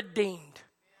being redeemed.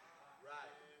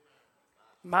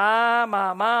 My,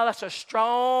 that's a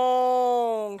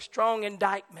strong, strong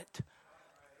indictment.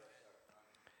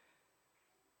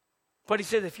 But he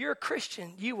says, if you're a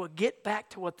Christian, you will get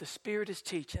back to what the Spirit is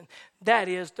teaching. That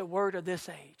is the word of this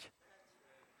age.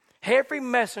 Every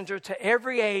messenger to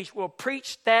every age will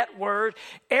preach that word.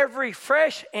 Every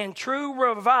fresh and true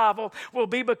revival will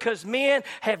be because men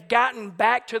have gotten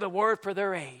back to the word for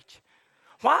their age.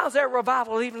 Why is there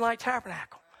revival even like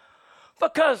Tabernacle?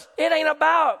 Because it ain't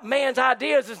about man's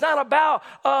ideas. It's not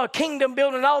about kingdom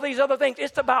building and all these other things.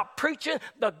 It's about preaching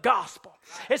the gospel.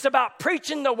 It's about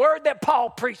preaching the word that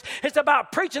Paul preached. It's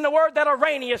about preaching the word that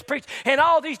Irenaeus preached and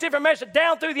all these different messages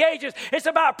down through the ages. It's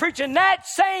about preaching that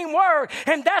same word,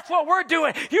 and that's what we're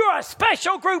doing. You're a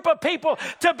special group of people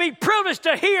to be privileged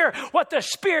to hear what the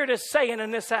Spirit is saying in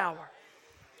this hour.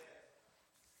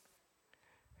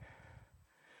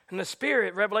 And the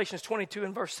Spirit, Revelations 22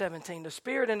 and verse 17, the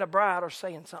Spirit and the bride are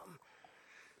saying something.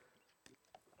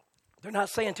 They're not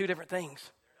saying two different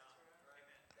things.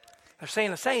 They're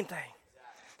saying the same thing.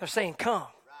 They're saying, come.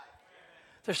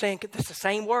 They're saying, it's the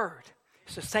same word.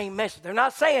 It's the same message. They're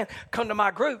not saying, come to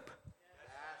my group.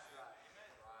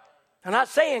 They're not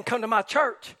saying, come to my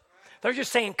church. They're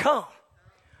just saying, come.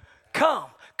 Come.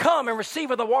 Come and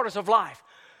receive of the waters of life.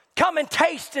 Come and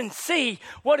taste and see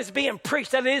what is being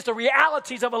preached. That is the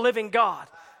realities of a living God.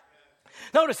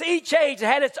 Notice each age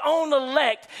had its own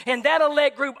elect, and that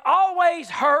elect group always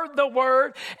heard the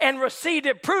word and received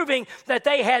it, proving that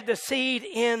they had the seed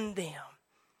in them.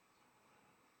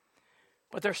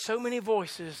 But there's so many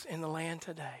voices in the land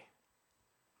today.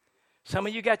 Some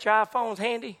of you got your iPhones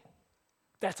handy?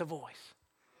 That's a voice.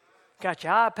 Got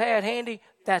your iPad handy?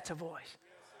 That's a voice.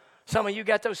 Some of you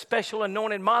got those special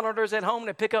anointed monitors at home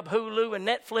that pick up Hulu and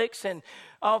Netflix and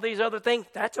all these other things.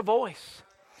 That's a voice.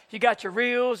 You got your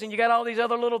reels and you got all these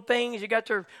other little things. You got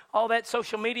all that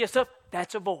social media stuff.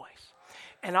 That's a voice.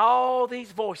 And all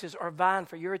these voices are vying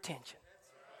for your attention.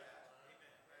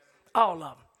 All of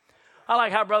them. I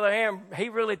like how Brother Aaron, he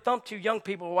really thumped you young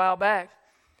people a while back.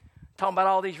 Talking about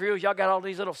all these reels, y'all got all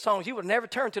these little songs. You would never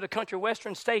turn to the country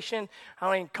western station,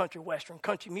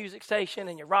 country music station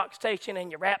and your rock station and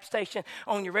your rap station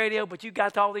on your radio, but you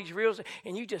got all these reels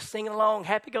and you just singing along,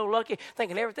 happy-go-lucky,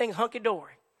 thinking everything's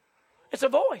hunky-dory. It's a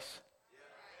voice.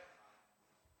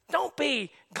 Don't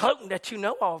be gloating that you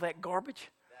know all that garbage.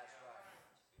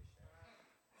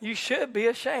 You should be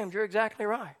ashamed. You're exactly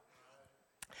right.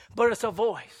 But it's a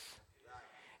voice.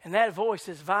 And that voice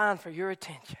is vying for your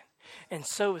attention. And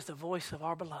so is the voice of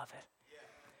our beloved.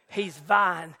 He's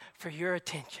vying for your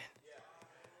attention.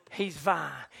 He's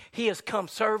vying. He has come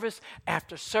service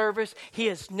after service. He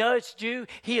has nudged you.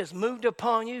 He has moved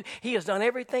upon you. He has done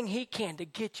everything he can to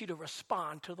get you to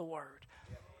respond to the word.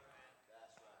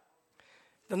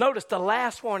 Now notice the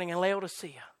last warning in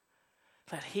Laodicea.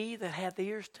 Let he that hath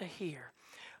ears to hear,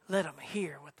 let him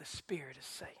hear what the Spirit is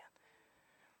saying.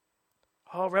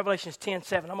 Oh, Revelations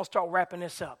 10:7. I'm going to start wrapping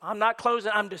this up. I'm not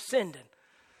closing. I'm descending.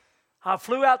 I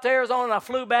flew out to Arizona and I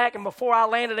flew back. And before I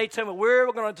landed, they told me,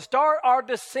 we're going to start our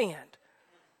descent.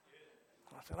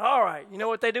 I said, all right. You know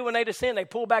what they do when they descend? They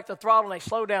pull back the throttle and they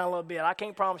slow down a little bit. I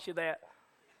can't promise you that.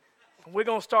 But we're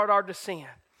going to start our descent.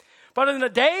 But in the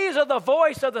days of the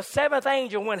voice of the seventh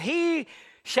angel, when he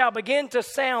shall begin to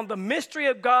sound, the mystery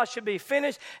of God should be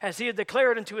finished, as he had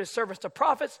declared unto his servants the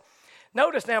prophets.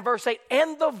 Notice now verse 8,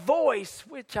 and the voice,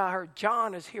 which I heard,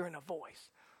 John is hearing a voice.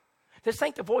 This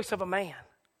ain't the voice of a man.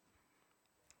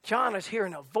 John is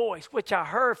hearing a voice, which I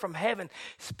heard from heaven,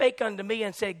 spake unto me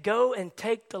and said, Go and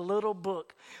take the little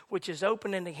book, which is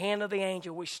open in the hand of the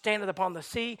angel, which standeth upon the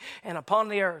sea and upon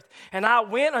the earth. And I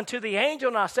went unto the angel,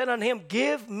 and I said unto him,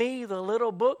 Give me the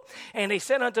little book. And he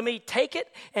said unto me, Take it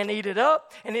and eat it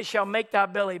up, and it shall make thy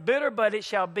belly bitter, but it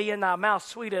shall be in thy mouth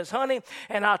sweet as honey.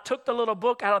 And I took the little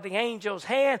book out of the angel's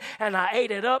hand, and I ate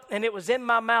it up, and it was in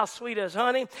my mouth sweet as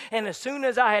honey. And as soon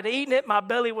as I had eaten it, my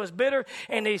belly was bitter.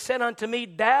 And he said unto me,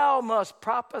 Thou must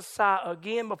prophesy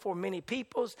again before many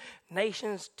peoples,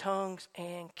 nations, tongues,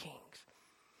 and kings.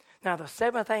 Now the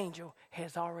seventh angel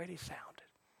has already sounded.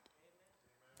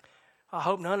 I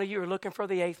hope none of you are looking for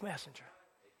the eighth messenger.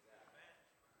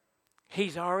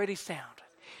 He's already sounded.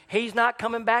 He's not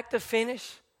coming back to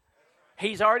finish.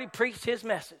 He's already preached his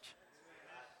message.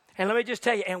 And let me just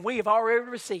tell you, and we have already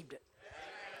received it.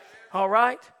 All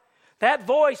right? That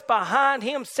voice behind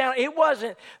him sound. It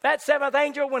wasn't that seventh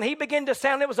angel when he began to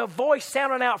sound. It was a voice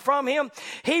sounding out from him.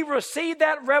 He received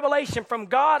that revelation from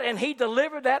God, and he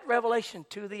delivered that revelation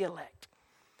to the elect.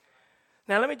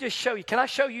 Now let me just show you. Can I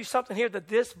show you something here that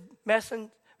this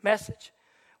message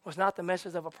was not the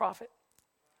message of a prophet,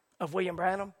 of William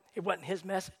Branham? It wasn't his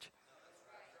message.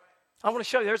 I want to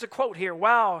show you. There's a quote here.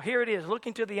 Wow, here it is.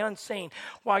 Looking to the unseen.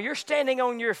 While you're standing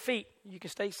on your feet, you can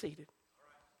stay seated.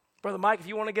 Brother Mike, if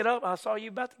you want to get up, I saw you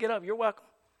about to get up. You're welcome.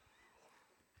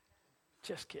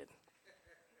 Just kidding.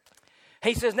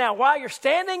 He says, now, while you're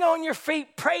standing on your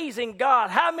feet praising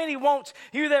God, how many wants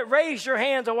you that raised your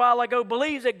hands a while ago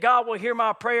believes that God will hear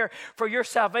my prayer for your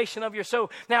salvation of your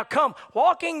soul? Now, come,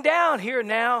 walking down here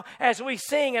now as we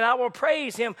sing, and I will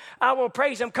praise him. I will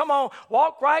praise him. Come on,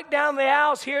 walk right down the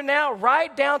aisles here now,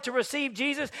 right down to receive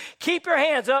Jesus. Keep your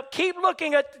hands up. Keep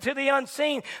looking to the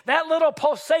unseen. That little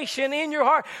pulsation in your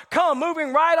heart. Come,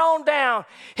 moving right on down.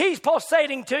 He's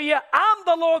pulsating to you. I'm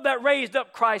the Lord that raised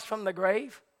up Christ from the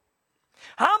grave.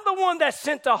 I'm the one that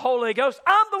sent the Holy Ghost.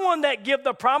 I'm the one that give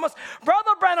the promise. Brother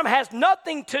Branham has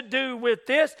nothing to do with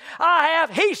this.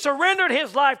 He surrendered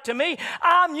his life to me.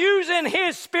 I'm using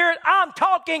his spirit. I'm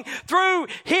talking through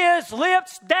his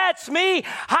lips. That's me.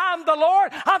 I'm the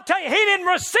Lord. I'm telling you, he didn't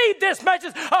receive this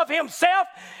message of himself.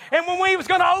 And when he was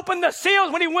going to open the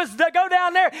seals, when he was to go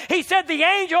down there, he said the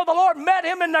angel of the Lord met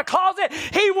him in the closet.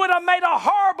 He would have made a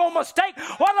horrible mistake.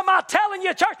 What am I telling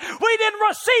you, church? We didn't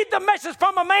receive the message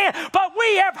from a man, but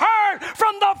we have heard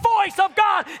from the voice of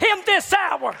God in this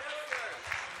hour.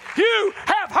 You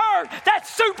have heard that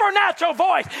supernatural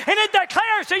voice, and it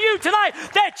declares to you tonight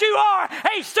that you are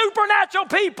a supernatural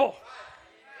people.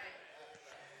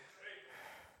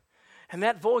 And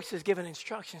that voice is giving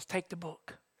instructions. Take the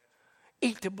book.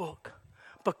 Eat the book.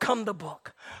 Become the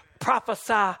book.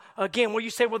 Prophesy again. Well, you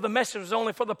say, well, the message was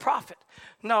only for the prophet.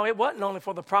 No, it wasn't only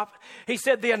for the prophet. He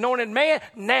said the anointed man,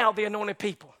 now the anointed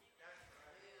people.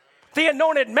 The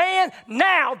anointed man,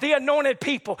 now the anointed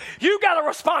people. You got a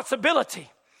responsibility.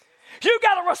 You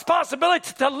got a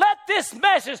responsibility to let this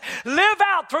message live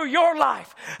out through your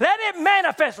life. Let it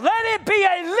manifest. Let it be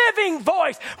a living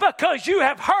voice because you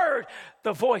have heard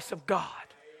the voice of God.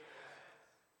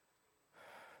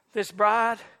 This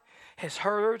bride has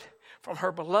heard from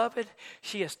her beloved.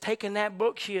 She has taken that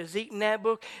book. She has eaten that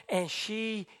book. And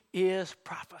she is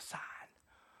prophesying.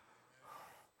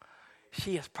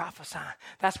 She is prophesying.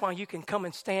 That's why you can come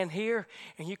and stand here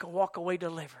and you can walk away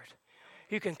delivered.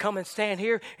 You can come and stand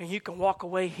here and you can walk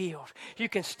away healed. You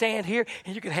can stand here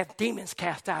and you can have demons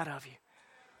cast out of you.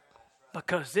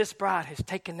 Because this bride has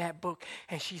taken that book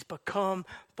and she's become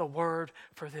the word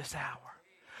for this hour.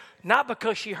 Not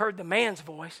because she heard the man's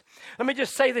voice. Let me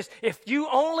just say this. If you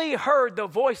only heard the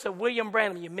voice of William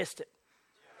Branham, you missed it.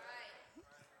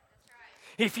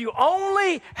 If you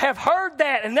only have heard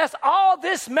that, and that's all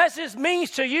this message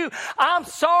means to you, I'm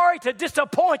sorry to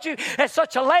disappoint you at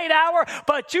such a late hour,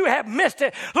 but you have missed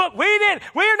it. Look,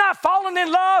 we're not falling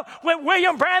in love with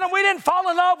William Branham. We didn't fall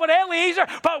in love with Eliezer,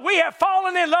 but we have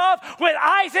fallen in love with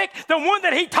Isaac, the one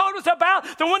that he told us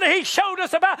about, the one that he showed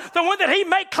us about, the one that he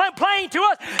made plain to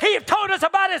us. He told us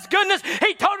about his goodness.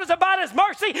 He told us about his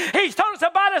mercy. He's told us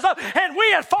about his love, and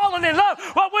we have fallen in love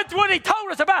with what he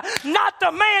told us about, not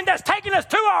the man that's taking us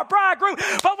to our bridegroom,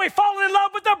 but we've fallen in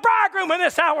love with the bridegroom in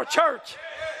this hour, church.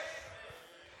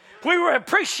 We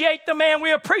appreciate the man,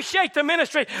 we appreciate the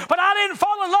ministry, but I didn't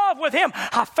fall in love with him.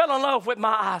 I fell in love with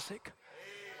my Isaac.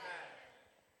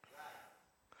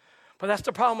 But that's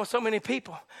the problem with so many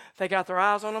people. They got their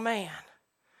eyes on a man,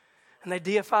 and they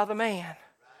deify the man.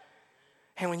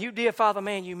 And when you deify the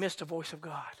man, you miss the voice of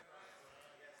God.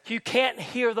 You can't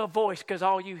hear the voice because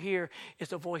all you hear is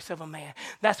the voice of a man.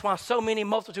 That's why so many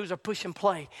multitudes are pushing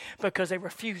play, because they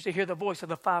refuse to hear the voice of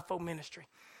the fivefold ministry.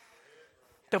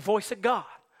 The voice of God.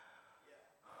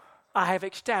 I have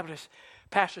established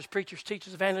pastors, preachers,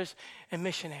 teachers, evangelists, and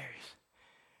missionaries.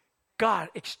 God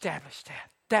established that.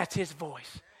 That's his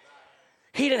voice.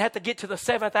 He didn't have to get to the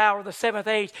 7th hour, the 7th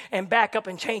age, and back up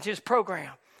and change his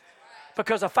program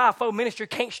because a fivefold ministry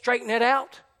can't straighten it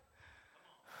out.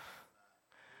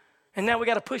 And now we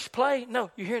got to push play.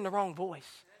 No, you're hearing the wrong voice.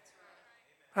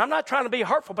 And I'm not trying to be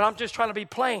hurtful, but I'm just trying to be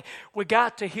plain. We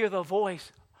got to hear the voice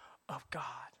of God.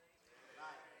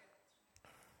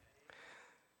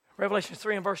 Revelation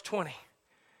 3 and verse 20.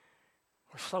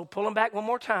 We're slow pulling back one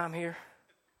more time here.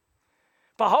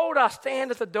 Behold, I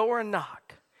stand at the door and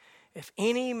knock. If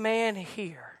any man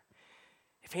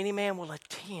will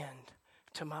attend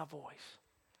to my voice,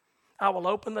 I will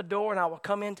open the door and I will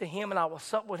come into him and I will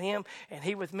sup with him and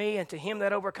he with me, and to him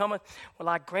that overcometh will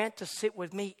I grant to sit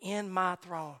with me in my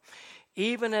throne,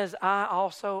 even as I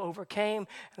also overcame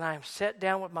and I am set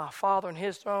down with my Father in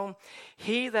his throne.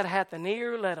 He that hath an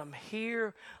ear, let him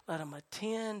hear, let him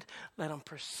attend, let him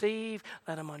perceive,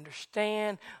 let him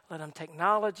understand, let him take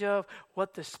knowledge of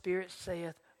what the Spirit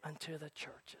saith unto the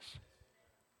churches.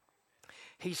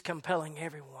 He's compelling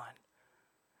everyone.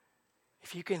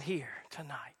 If you can hear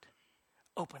tonight,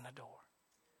 open the door.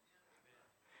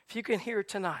 If you can hear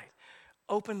tonight,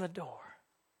 open the door.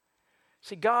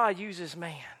 See, God uses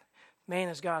man. Man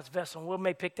is God's vessel. And we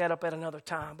may pick that up at another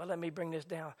time, but let me bring this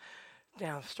down,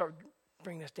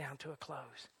 bring this down to a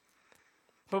close.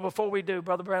 But before we do,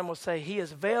 Brother Branham will say, he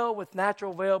is veiled with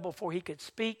natural veil before he could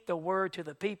speak the word to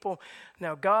the people.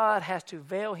 Now God has to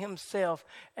veil himself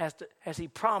as he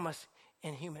promised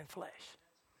in human flesh.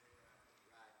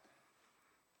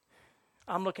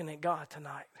 I'm looking at God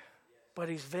tonight, but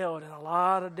he's veiled in a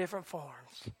lot of different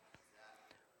forms.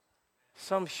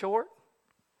 Some short,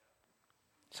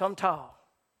 some tall.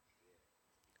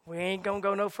 We ain't going to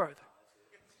go no further.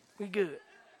 We good.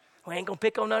 We ain't going to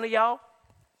pick on none of y'all.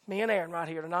 Me and Aaron right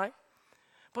here tonight.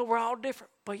 But we're all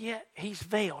different. But yet, he's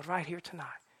veiled right here tonight.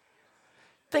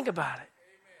 Think about it.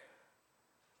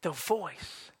 The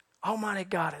voice, Almighty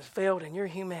God, is veiled in your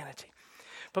humanity.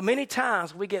 But many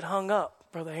times we get hung up,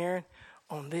 Brother Aaron,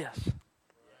 on this.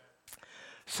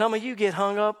 Some of you get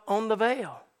hung up on the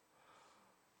veil.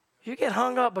 You get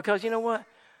hung up because, you know what?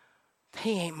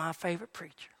 He ain't my favorite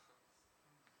preacher.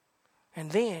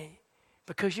 And then,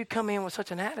 because you come in with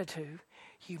such an attitude,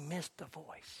 you miss the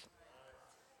voice.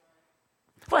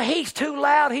 Well, he's too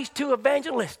loud. He's too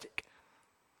evangelistic.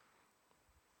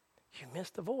 You miss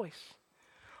the voice.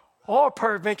 Or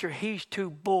peradventure, he's too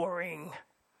boring.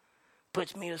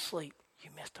 Puts me to sleep. You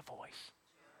miss the voice.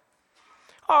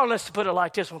 Or let's put it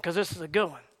like this one, because this is a good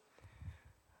one.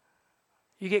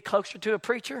 You get closer to a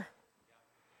preacher,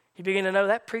 you begin to know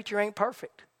that preacher ain't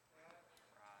perfect.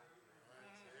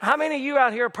 How many of you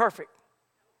out here are perfect?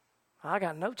 I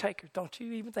got no takers. Don't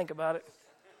you even think about it.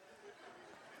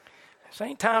 This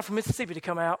ain't time for Mississippi to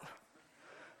come out.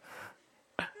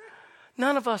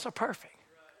 None of us are perfect.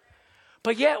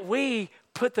 But yet we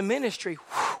put the ministry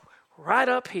right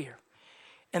up here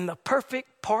in the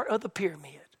perfect part of the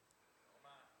pyramid.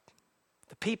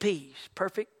 The PPs,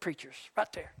 perfect preachers,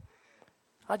 right there.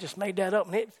 I just made that up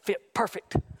and it fit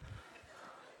perfect.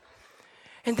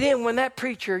 And then when that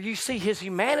preacher, you see his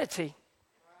humanity.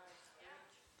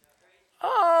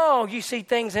 Oh, you see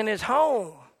things in his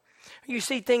home. You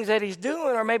see things that he's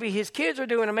doing, or maybe his kids are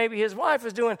doing, or maybe his wife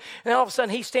is doing. And all of a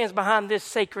sudden he stands behind this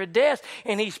sacred desk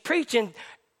and he's preaching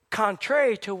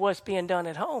contrary to what's being done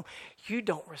at home. You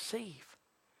don't receive.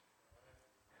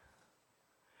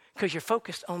 Because you're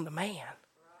focused on the man.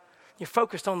 You're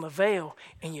focused on the veil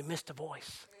and you miss the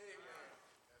voice.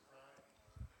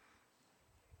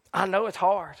 I know it's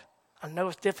hard. I know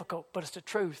it's difficult, but it's the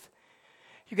truth.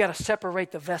 You got to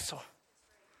separate the vessel.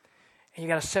 And you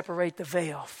got to separate the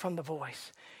veil from the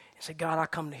voice. And say, God, I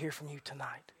come to hear from you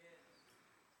tonight.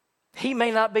 He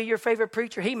may not be your favorite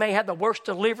preacher. He may have the worst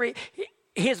delivery.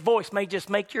 His voice may just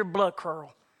make your blood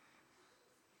curl.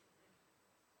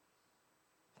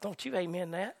 Don't you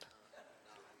amen that?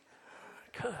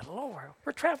 Good Lord.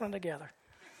 We're traveling together.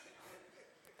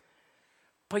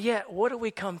 But yet, what do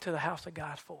we come to the house of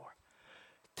God for?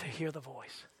 To hear the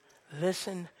voice.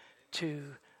 Listen to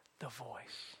the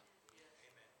voice.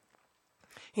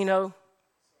 You know,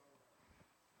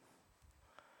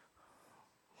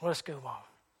 let's go on.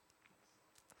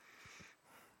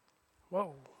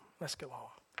 Whoa, let's go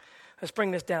on. Let's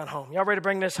bring this down home. Y'all ready to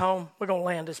bring this home? We're going to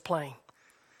land this plane.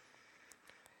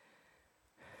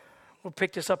 We'll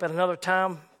pick this up at another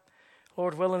time,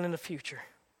 Lord willing, in the future.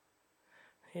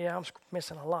 Yeah, I'm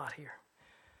missing a lot here.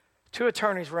 2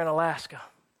 attorneys were in Alaska.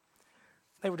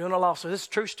 They were doing a lawsuit. This is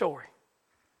a true story.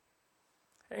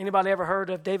 Anybody ever heard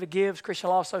of David Gibbs, Christian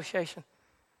Law Association?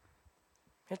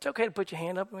 It's okay to put your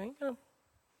hand up. I mean,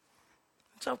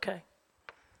 it's okay.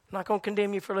 I'm not going to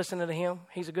condemn you for listening to him.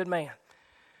 He's a good man.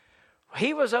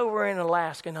 He was over in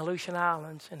Alaska, in the Aleutian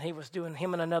Islands, and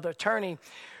him and another attorney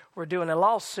were doing a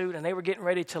lawsuit, and they were getting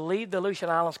ready to leave the Aleutian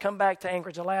Islands, come back to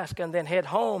Anchorage, Alaska, and then head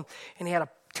home. And he had a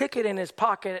ticket in his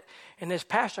pocket, and this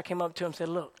pastor came up to him and said,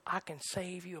 look, I can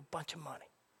save you a bunch of money.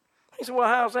 He said, well,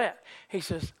 how's that? He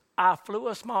says, I flew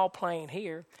a small plane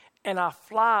here, and I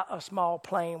fly a small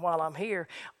plane while I'm here.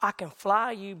 I can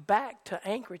fly you back to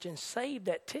Anchorage and save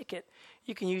that ticket.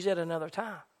 You can use it another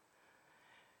time.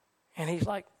 And he's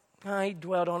like, he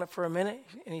dwelled on it for a minute,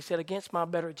 and he said, against my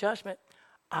better judgment,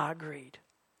 I agreed.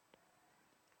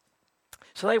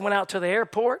 So they went out to the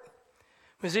airport.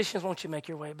 Musicians, won't you make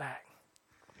your way back?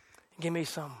 Give me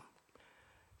some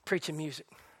preaching music.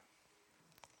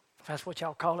 If that's what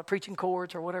y'all call it, preaching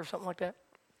chords or whatever, something like that.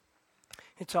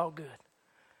 It's all good.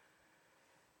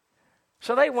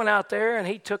 So they went out there, and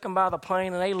he took them by the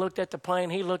plane, and they looked at the plane.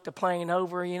 He looked the plane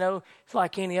over, It's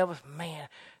like any of us. Man,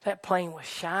 that plane was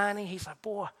shiny. He's like,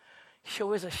 boy,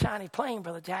 sure is a shiny plane,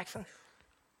 Brother Jackson.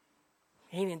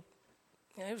 It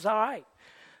was all right.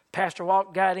 Pastor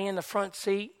Walk got in the front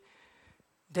seat.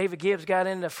 David Gibbs got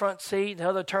in the front seat. The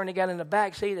other attorney got in the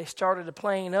back seat. They started the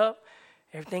plane up.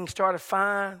 Everything started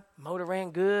fine. Motor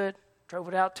ran good. Drove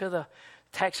it out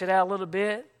taxied out a little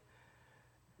bit.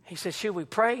 He said, should we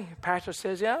pray? The pastor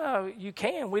says, yeah, you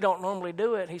can. We don't normally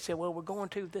do it. He said, well, we're going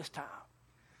to this time.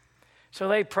 So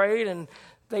they prayed, and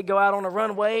they go out on the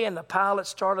runway, and the pilot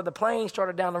started the plane,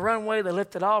 started down the runway. They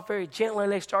lifted off very gently.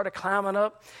 They started climbing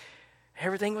up.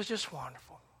 Everything was just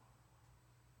wonderful.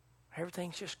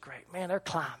 Everything's just great. Man, they're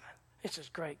climbing. This is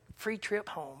great. Free trip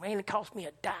home. Man, it cost me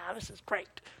a dime. This is great.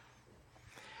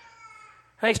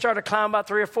 And they started climbing about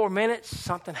 3 or 4 minutes.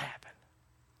 Something happened.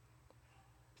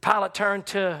 Pilot turned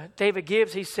to David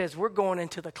Gibbs. He says, we're going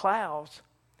into the clouds.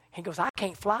 He goes, I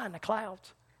can't fly in the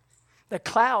clouds. The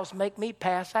clouds make me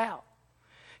pass out.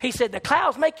 He said, the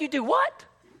clouds make you do what?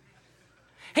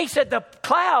 He said, the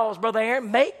clouds, Brother Aaron,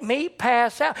 make me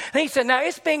pass out. And he said, now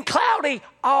it's been cloudy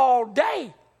all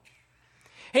day.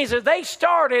 He said, they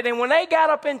started, and when they got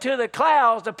up into the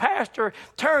clouds, the pastor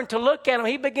turned to look at him.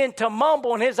 He began to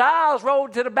mumble, and his eyes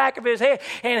rolled to the back of his head,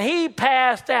 and he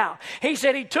passed out. He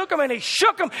said he took him and he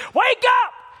shook him. Wake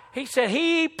up! He said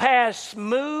he passed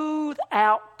smooth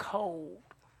out cold.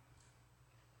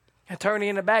 Attorney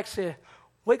in the back said,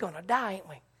 we're going to die, ain't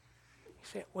we? He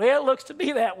said, well, it looks to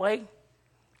be that way.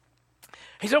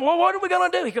 He said, well, what are we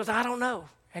going to do? He goes, I don't know.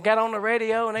 And got on the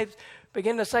radio, and they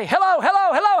began to say, hello,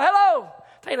 hello, hello, hello.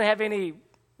 They didn't have any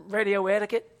radio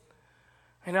etiquette.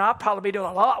 I'd probably be doing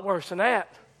a lot worse than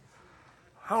that.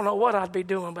 I don't know what I'd be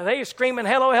doing, but they were screaming,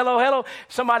 hello, hello, hello.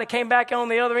 Somebody came back on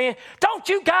the other end. Don't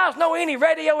you guys know any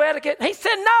radio etiquette? He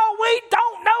said, no, we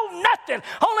don't know nothing.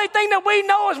 Only thing that we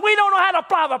know is we don't know how to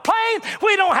fly the plane.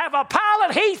 We don't have a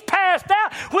pilot. He's passed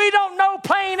out. We don't know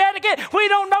plane etiquette. We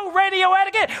don't know radio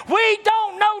etiquette. We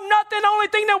don't know nothing. Only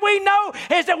thing that we know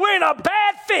is that we're in a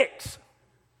bad fix.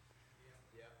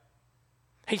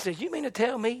 He says, you mean to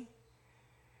tell me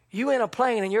you in a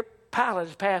plane and your pilot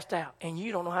is passed out and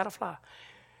you don't know how to fly?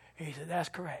 He said, that's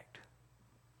correct.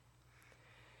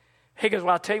 He goes,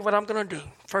 well, I'll tell you what I'm going to do.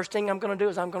 First thing I'm going to do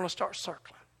is I'm going to start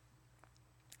circling.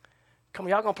 Come on,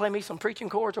 y'all going to play me some preaching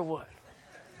chords or what?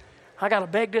 I got to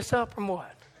beg this up or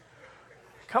what?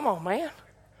 Come on, man.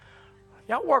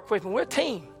 Y'all work with me. We're a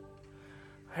team.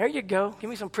 There you go. Give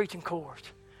me some preaching chords.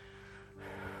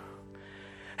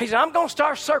 He said, I'm going to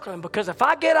start circling because if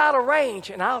I get out of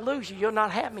range and I'll lose you, you'll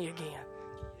not have me again.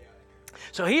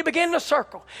 So he began to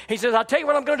circle. He says, I'll tell you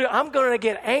what I'm going to do. I'm going to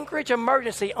get Anchorage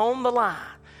Emergency on the line.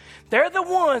 They're the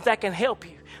ones that can help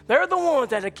you. They're the ones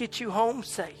that will get you home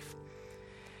safe.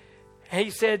 And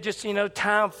he said, just,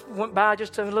 time went by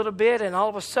just a little bit, and all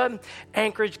of a sudden,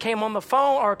 Anchorage came on the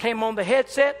phone or came on the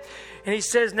headset. And he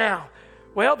says, now,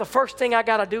 well, the first thing I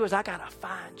got to do is I got to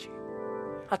find you.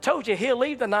 I told you he'll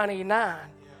leave the 99.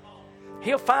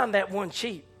 He'll find that one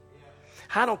sheep.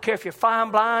 I don't care if you're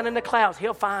flying blind in the clouds.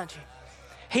 He'll find you.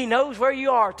 He knows where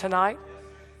you are tonight.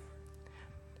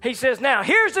 He says, now,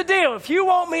 here's the deal. If you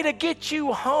want me to get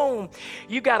you home,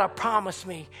 you got to promise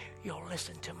me you'll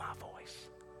listen to my voice.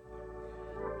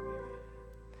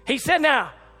 He said,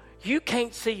 now, you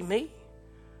can't see me,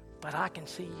 but I can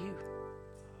see you.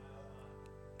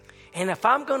 And if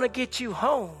I'm going to get you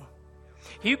home,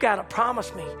 you got to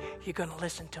promise me you're going to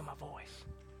listen to my voice.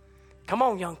 Come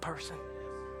on, young person.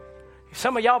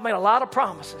 Some of y'all made a lot of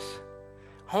promises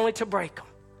only to break them.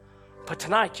 But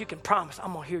tonight you can promise,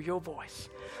 I'm going to hear your voice.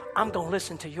 I'm going to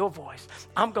listen to your voice.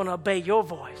 I'm going to obey your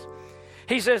voice.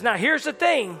 He says, now here's the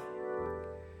thing.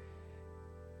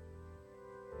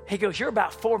 He goes, you're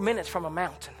about 4 minutes from a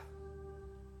mountain.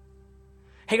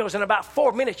 He goes, in about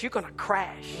 4 minutes, you're going to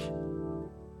crash.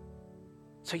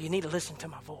 So you need to listen to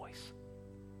my voice.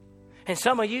 And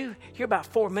some of you, you're about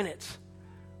 4 minutes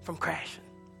from crashing.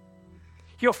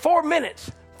 You're 4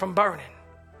 minutes from burning.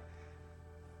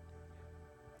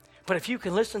 But if you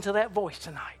can listen to that voice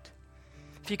tonight,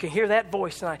 if you can hear that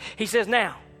voice tonight, he says,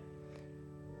 now,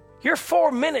 you're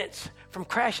 4 minutes from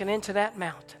crashing into that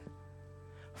mountain.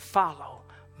 Follow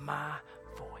my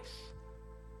voice.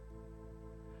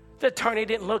 The attorney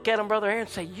didn't look at him, Brother Aaron, and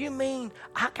say, you mean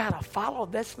I got to follow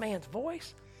this man's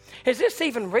voice? Is this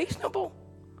even reasonable?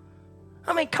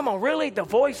 I mean, come on, really? The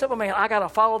voice of a man, I got to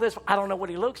follow this? I don't know what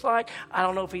he looks like. I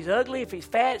don't know if he's ugly, if he's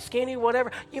fat, skinny,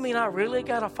 whatever. You mean I really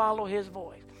got to follow his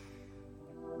voice?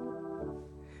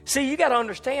 See, you got to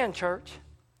understand, church.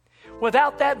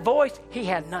 Without that voice, he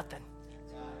had nothing.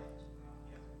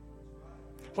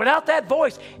 Without that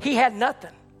voice, he had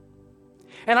nothing.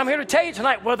 And I'm here to tell you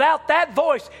tonight, without that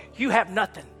voice, you have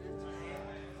nothing.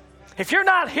 If you're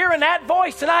not hearing that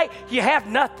voice tonight, you have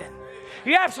nothing.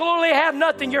 You absolutely have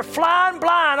nothing. You're flying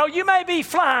blind. Oh, you may be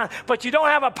flying, but you don't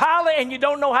have a pilot and you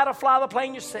don't know how to fly the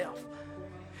plane yourself.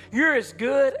 You're as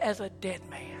good as a dead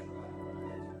man.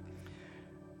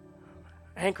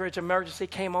 Anchorage emergency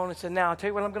came on and said, now, I'll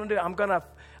tell you what I'm going to do. I'm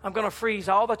going to freeze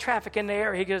all the traffic in the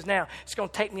area. He goes, now, it's going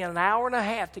to take me an hour and a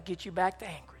half to get you back to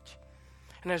Anchorage.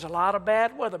 And there's a lot of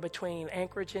bad weather between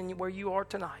Anchorage and where you are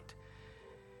tonight.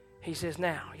 He says,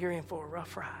 now, you're in for a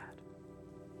rough ride.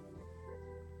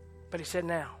 But he said,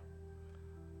 now,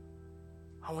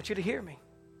 I want you to hear me.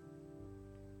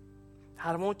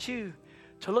 I don't want you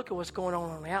to look at what's going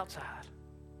on the outside.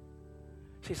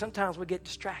 See, sometimes we get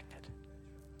distracted.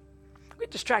 We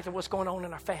get distracted with what's going on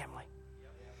in our family.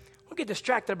 We get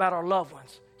distracted about our loved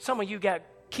ones. Some of you got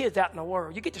kids out in the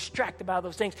world. You get distracted by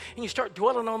those things, and you start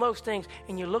dwelling on those things,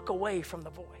 and you look away from the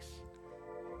voice.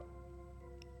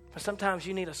 But sometimes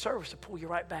you need a service to pull you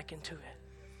right back into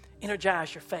it.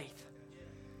 Energize your faith.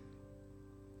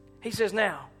 He says,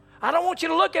 now, I don't want you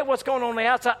to look at what's going on the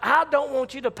outside. I don't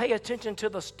want you to pay attention to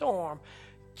the storm.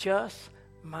 Just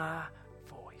my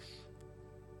voice.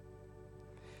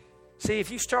 See,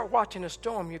 if you start watching the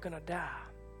storm, you're going to die.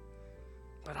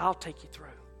 But I'll take you through.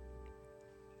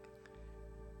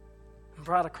 And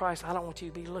bride of Christ, I don't want you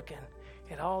to be looking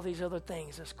at all these other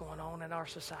things that's going on in our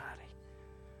society.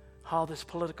 All this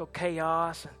political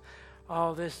chaos and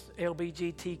all this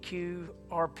LGBTQ,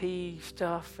 RP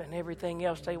stuff and everything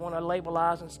else they want to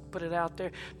labelize and put it out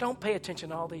there. Don't pay attention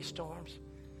to all these storms.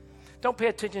 Don't pay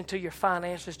attention to your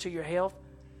finances, to your health.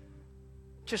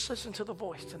 Just listen to the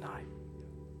voice tonight.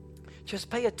 Just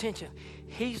pay attention.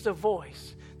 He's the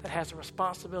voice that has a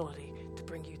responsibility to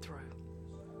bring you through.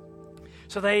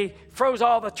 So they froze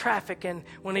all the traffic, and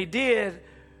when he did,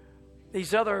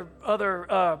 these other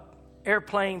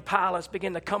airplane pilots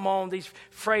began to come on, these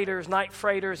freighters, night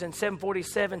freighters, and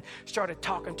 747 started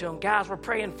talking to them. Guys, we're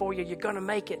praying for you. You're going to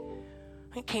make it.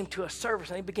 They came to a service,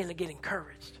 and they began to get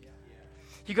encouraged.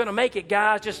 You're going to make it,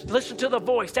 guys. Just listen to the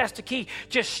voice. That's the key.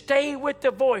 Just stay with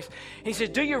the voice. And he says,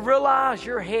 do you realize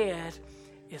your head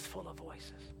is full of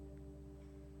voices?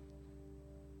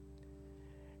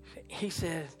 He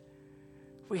said,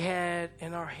 we had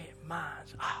in our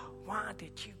minds, why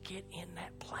did you get in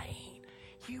that plane?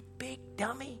 You big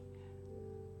dummy.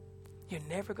 You're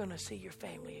never going to see your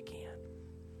family again.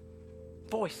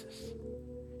 Voices.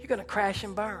 You're going to crash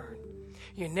and burn.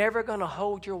 You're never going to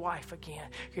hold your wife again.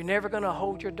 You're never going to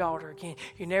hold your daughter again.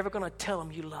 You're never going to tell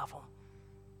them you love them.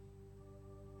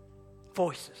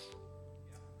 Voices.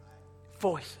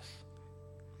 Voices.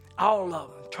 All of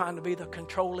them trying to be the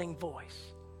controlling voice.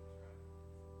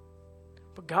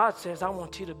 But God says, I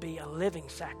want you to be a living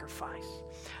sacrifice.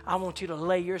 I want you to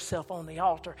lay yourself on the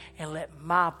altar and let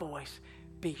my voice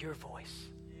be your voice.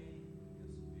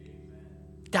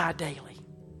 Die daily.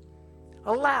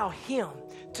 Allow him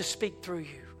to speak through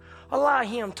you. Allow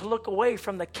him to look away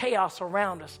from the chaos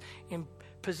around us and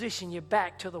position you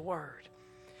back to the word.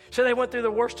 So they went through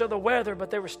the worst of the weather,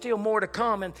 but there was still more to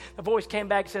come. And the voice came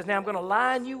back and says, now I'm going to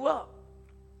line you up.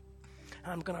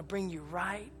 I'm going to bring you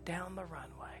right down the runway.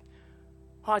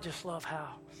 Oh, I just love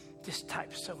how this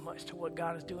types so much to what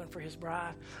God is doing for his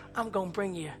bride. I'm going to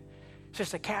bring you,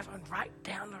 Sister Catherine, right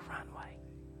down the runway.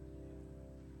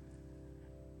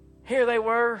 Here they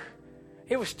were.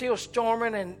 It was still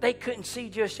storming, and they couldn't see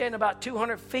just yet. In about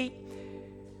 200 feet,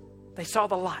 they saw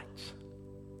the lights.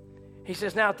 He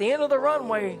says, now at the end of the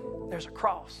runway, there's a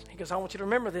cross. He goes, I want you to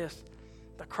remember this.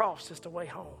 The cross is the way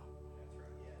home.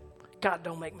 God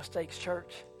don't make mistakes,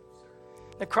 church.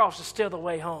 The cross is still the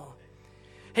way home.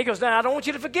 He goes, now I don't want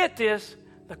you to forget this.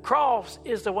 The cross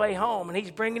is the way home, and he's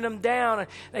bringing them down, and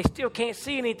they still can't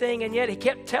see anything, and yet he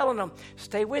kept telling them,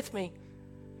 stay with me.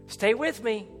 Stay with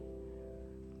me.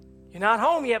 You're not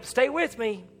home yet, but stay with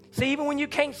me. See, even when you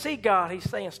can't see God, he's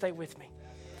saying, stay with me.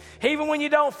 Even when you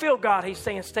don't feel God, he's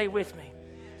saying, stay with me.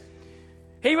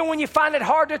 Even when you find it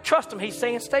hard to trust him, he's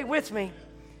saying, stay with me.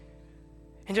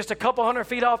 And just a couple 100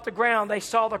 feet off the ground, they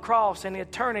saw the cross, and the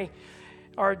attorney,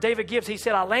 or David Gibbs, he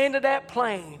said, I landed that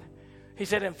plane. He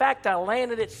said, in fact, I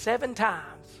landed it 7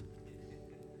 times.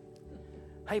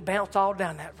 He bounced all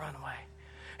down that runway.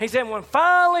 He said,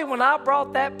 when I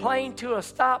brought that plane to a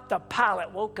stop, the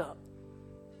pilot woke up.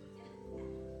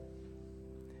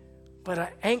 But an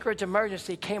Anchorage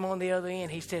emergency came on the other end.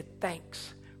 He said,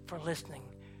 thanks for listening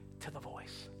to the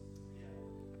voice.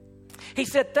 He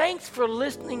said, thanks for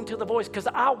listening to the voice, because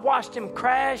I watched him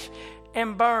crash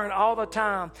and burn all the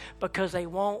time because they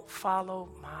won't follow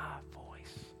my voice.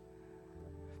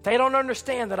 They don't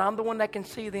understand that I'm the one that can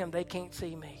see them. They can't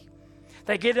see me.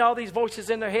 They get all these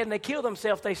voices in their head and they kill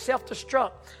themselves. They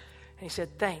self-destruct. And he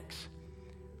said, thanks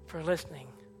for listening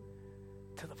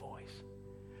to the voice.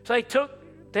 So they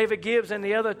took David Gibbs and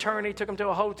the other attorney, took them to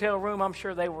a hotel room. I'm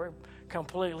sure they were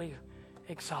completely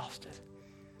exhausted,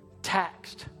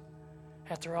 taxed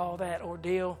after all that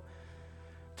ordeal.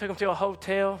 Took him to a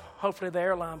hotel. Hopefully the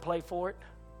airline paid for it.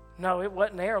 No, it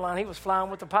wasn't the airline. He was flying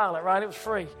with the pilot, right? It was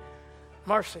free.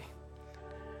 Mercy.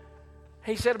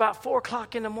 He said about 4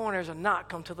 o'clock in the morning, there's a knock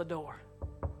come to the door.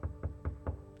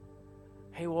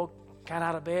 He got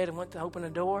out of bed and went to open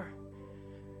the door.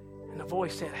 And the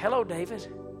voice said, hello, David.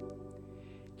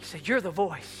 He said, you're the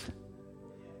voice.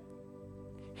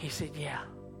 He said, yeah.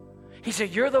 He said,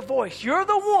 you're the voice. You're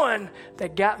the one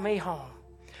that got me home.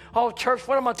 Oh, church,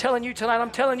 what am I telling you tonight?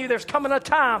 I'm telling you there's coming a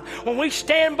time when we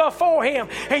stand before him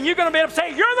and you're going to be able to say,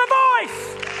 you're the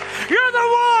voice. You're the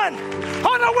one.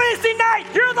 On a Wednesday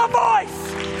night, you're the voice.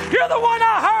 You're the one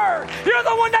I heard. You're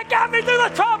the one that got me through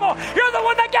the trouble. You're the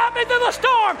one that got me through the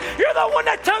storm. You're the one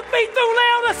that took me through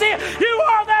Laodicea. You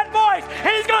are that voice.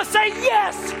 And he's going to say,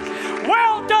 yes.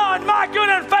 Well done, my good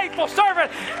and faithful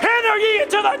servant. Enter ye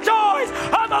into the joys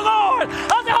of the Lord.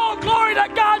 I say, oh, glory to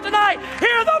God tonight.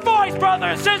 Hear the voice, brother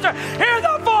and sister. Hear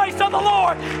the voice of the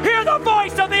Lord. Hear the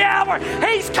voice of the hour.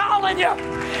 He's calling you.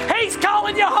 He's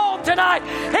calling you home tonight.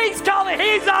 He's calling.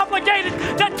 He's obligated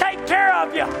to take care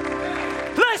of you.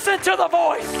 Listen to the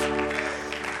voice.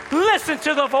 Listen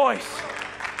to the voice.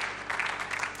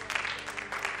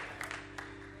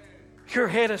 Your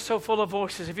head is so full of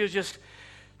voices. If you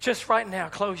just right now,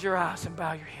 close your eyes and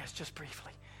bow your heads just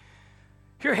briefly.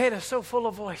 Your head is so full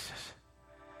of voices.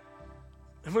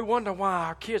 And we wonder why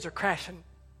our kids are crashing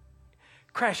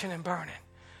and burning.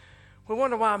 We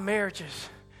wonder why marriages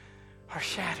are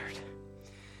shattered.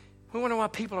 We wonder why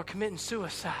people are committing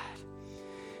suicide.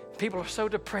 People are so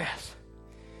depressed.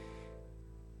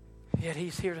 Yet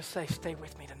he's here to say, stay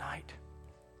with me tonight.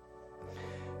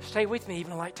 Stay with me,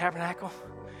 Evening Light Tabernacle.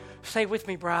 Stay with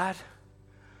me, bride.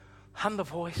 I'm the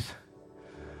voice.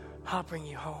 I'll bring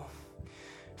you home.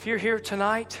 If you're here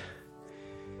tonight,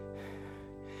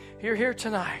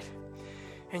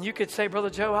 and you could say, Brother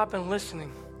Joe, I've been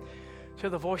listening to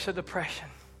the voice of depression.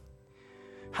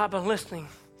 I've been listening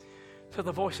to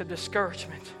the voice of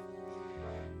discouragement.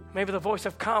 Maybe the voice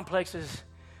of complexes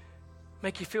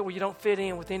make you feel you don't fit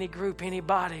in with any group,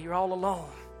 anybody. You're all alone.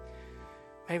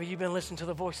 Maybe you've been listening to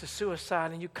the voice of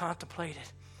suicide and you contemplated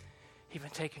even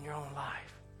taking your own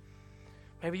life.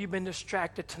 Maybe you've been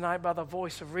distracted tonight by the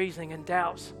voice of reasoning and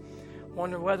doubts,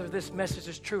 wondering whether this message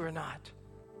is true or not.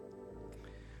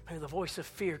 Maybe the voice of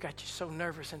fear got you so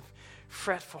nervous and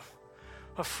fretful,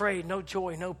 afraid, no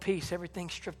joy, no peace, everything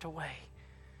stripped away.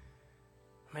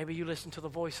 Maybe you listen to the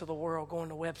voice of the world, going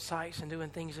to websites and doing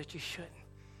things that you shouldn't.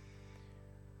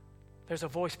 There's a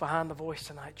voice behind the voice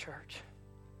tonight, church.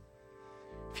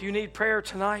 If you need prayer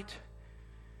tonight,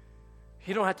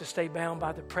 you don't have to stay bound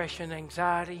by depression,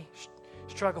 anxiety,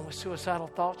 struggling with suicidal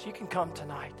thoughts. You can come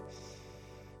tonight.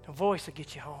 A voice will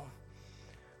get you home.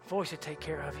 A voice will take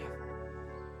care of you.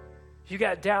 You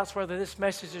got doubts whether this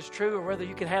message is true or whether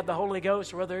you can have the Holy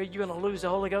Ghost or whether you're going to lose the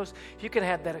Holy Ghost. You can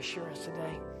have that assurance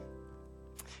today.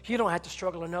 You don't have to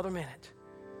struggle another minute.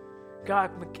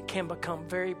 God can become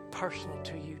very personal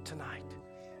to you tonight.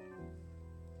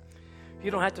 You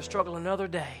don't have to struggle another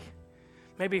day.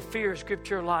 Maybe fear has gripped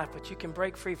your life, but you can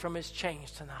break free from its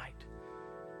chains tonight.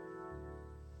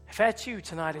 If that's you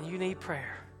tonight and you need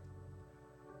prayer,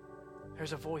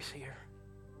 there's a voice here.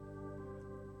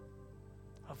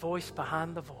 A voice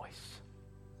behind the voice.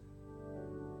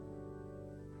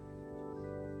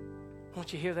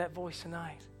 Won't you hear that voice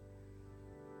tonight?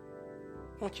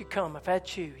 won't you come? If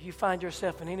that's you, you find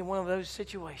yourself in any one of those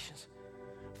situations,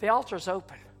 the altar's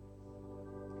open.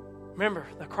 Remember,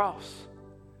 the cross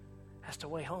has the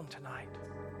way home tonight.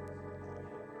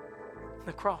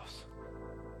 The cross.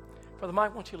 Brother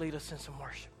Mike, won't you lead us in some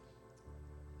worship?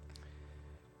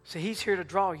 See, he's here to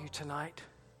draw you tonight.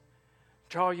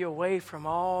 Draw you away from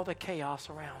all the chaos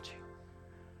around you.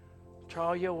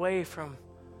 Draw you away from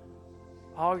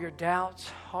all your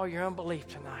doubts, all your unbelief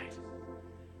tonight.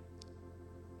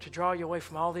 To draw you away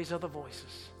from all these other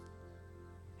voices.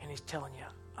 And he's telling you,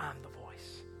 I'm the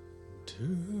voice.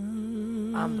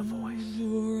 I'm the voice.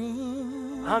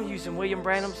 I'm using William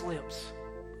Branham's lips.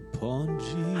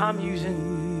 I'm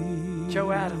using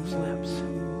Joe Adams' lips.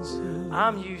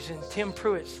 I'm using Tim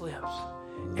Pruitt's lips.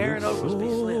 Aaron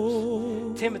Oglesby's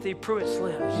lips. Timothy Pruitt's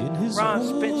lips. Ron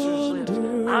Spencer's lips.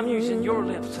 I'm using your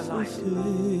lips tonight.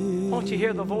 Won't you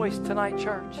hear the voice tonight,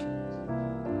 church?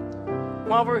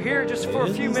 While we're here just for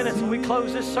a few minutes and we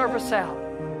close this service out,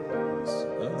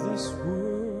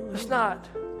 let's not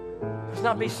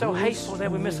be so hasteful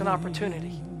that we miss an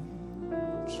opportunity.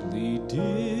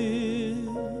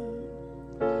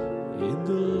 In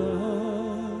the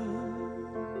light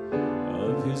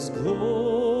of His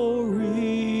glory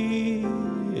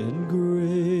and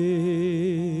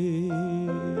grace,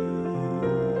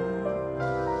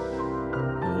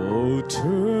 oh, turn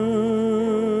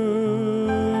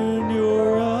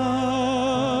your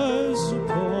eyes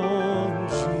upon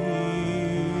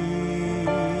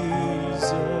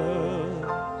Jesus.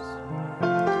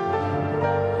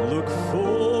 Look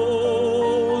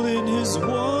full in His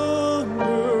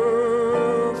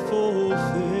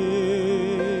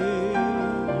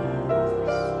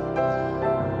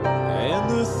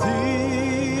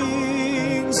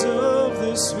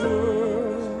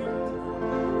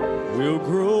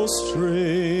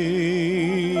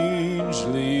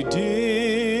strangely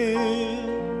dim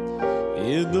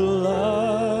in the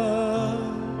light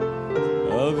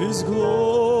of His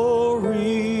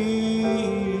glory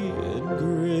and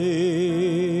grace.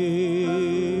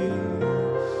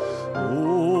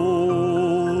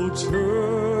 Oh,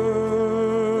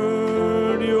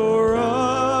 turn your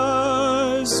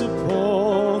eyes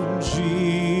upon Jesus.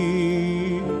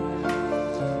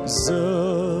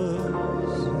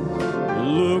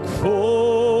 Look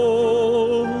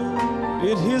full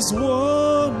in His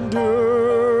wonderful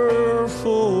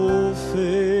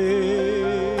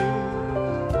face,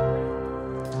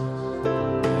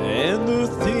 and the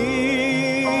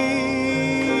things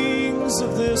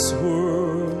of this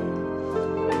world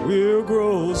will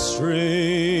grow strangely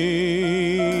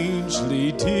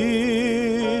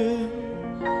dim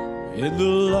in the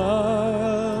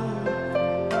light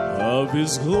of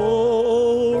His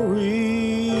glory.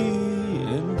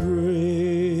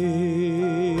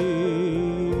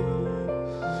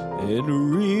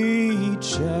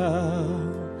 Reach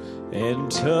out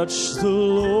and touch the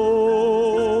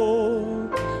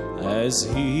Lord as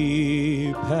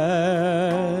He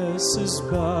passes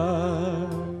by.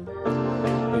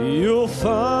 You'll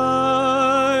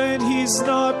find He's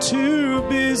not too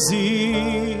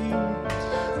busy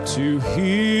to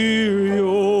hear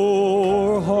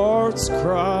your heart's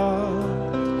cry.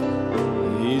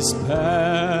 He's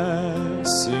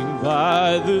passing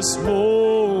by this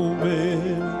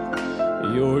moment,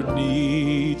 your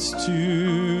needs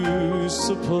to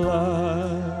supply.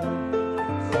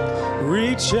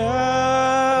 Reach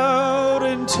out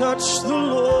and touch the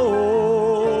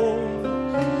Lord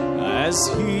as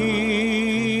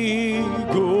He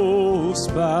goes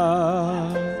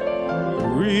by.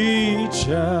 Reach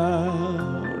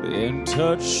out and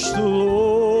touch the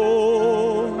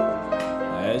Lord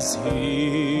as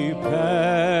He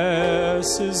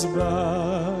passes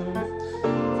by.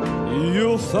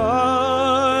 You'll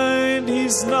find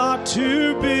He's not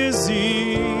too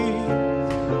busy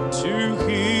to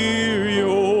hear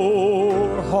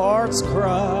your heart's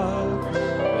cry,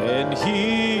 and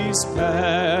He's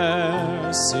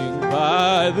passing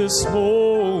by this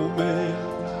moment,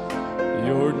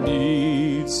 your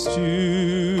needs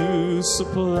to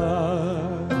supply.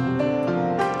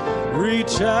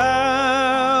 Reach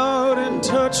out and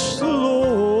touch the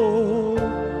Lord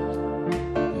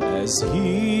as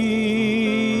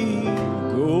He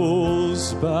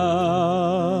goes by.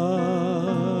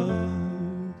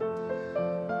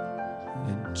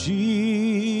 And Jesus,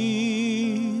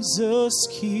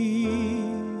 keep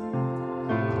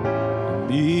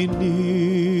me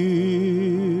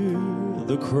near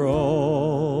the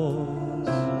cross.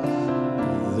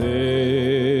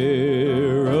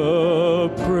 There a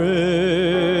precious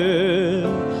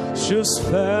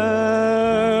fountain,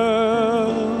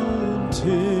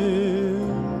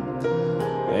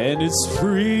 and it's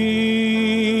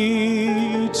free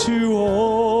to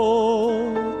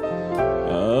all,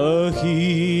 a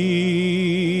healing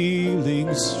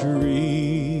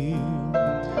stream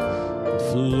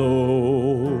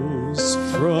flows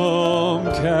from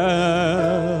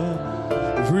Calvary's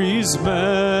mountain.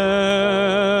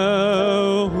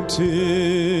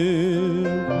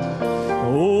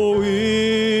 Oh,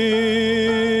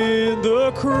 in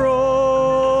the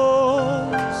cross,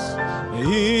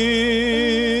 in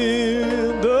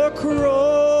the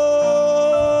cross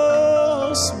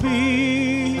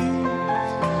be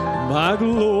my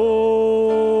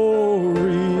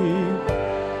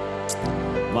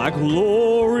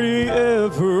glory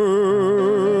ever,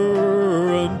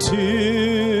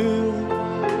 until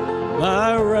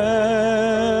my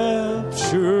raptured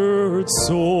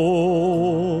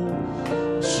soul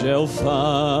shall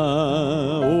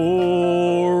find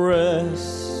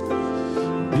rest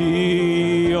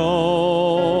beyond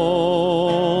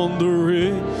the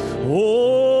ring.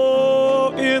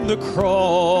 Oh, in the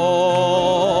cross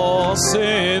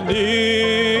and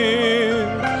in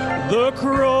the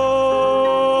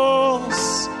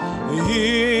cross,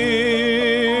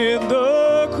 in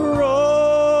the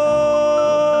cross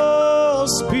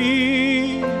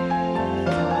be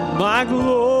my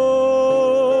glory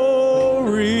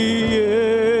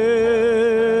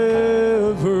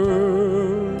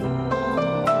ever,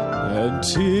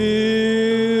 until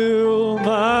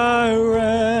my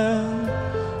raptured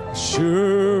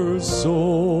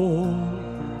soul,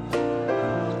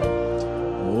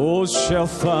 oh, shall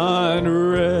find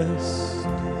rest.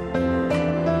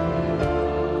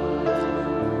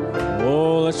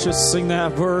 Oh, let's just sing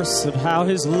that verse of how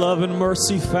his love and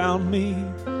mercy found me.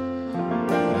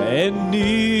 And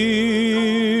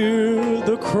near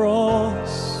the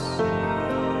cross,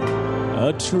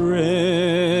 a trembling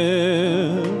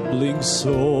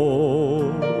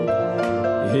soul,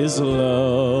 his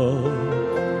love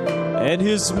and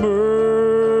his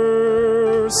mercy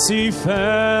found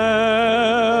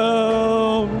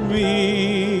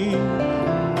me.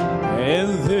 And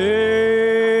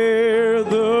there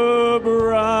the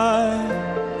bright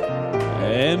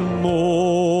and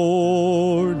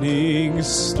morning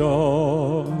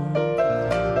star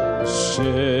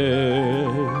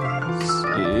sheds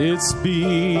its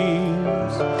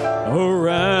beams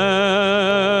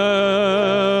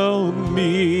around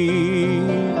me.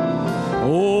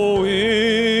 Oh,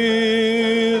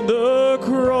 in the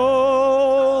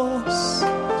cross,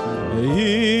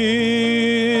 in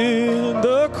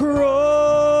the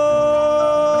cross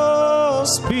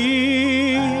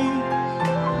be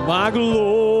my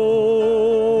glory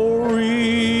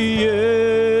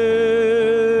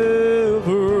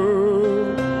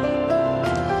ever,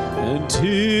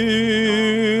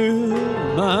 until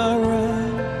my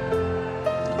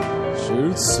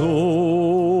raptured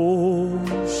soul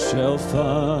shall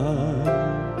find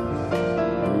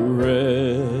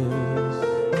rest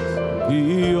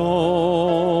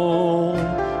beyond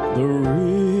the river.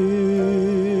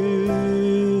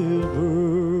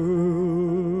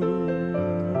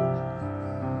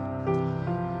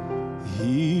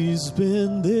 He's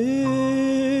been there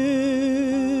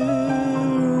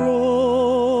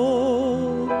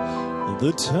all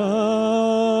the time.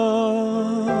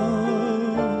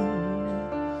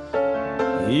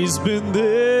 He's been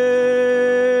there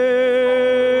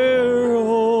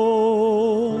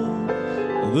all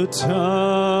the time,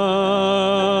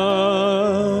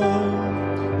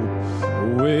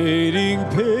 waiting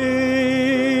patiently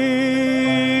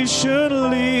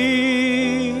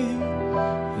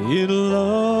in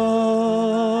love.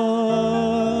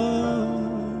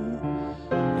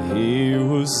 He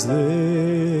was there.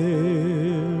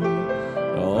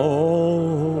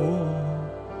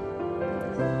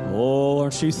 Oh,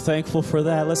 aren't you thankful for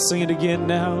that? Let's sing it again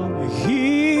now.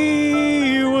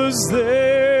 He was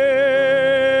there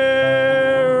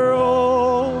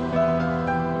all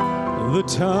the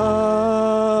time.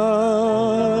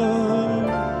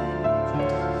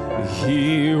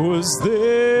 He was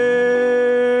there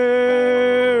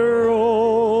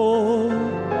all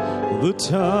the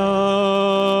time,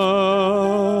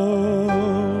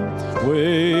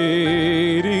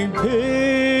 waiting patiently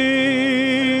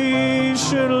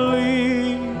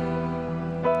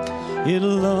in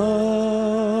love.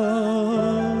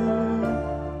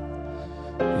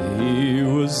 He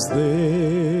was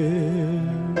there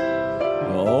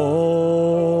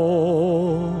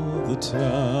all the time,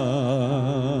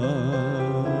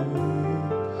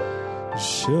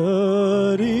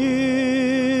 shut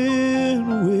in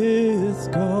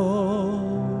with God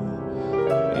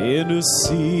in a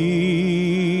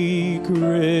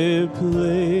secret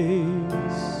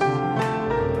place.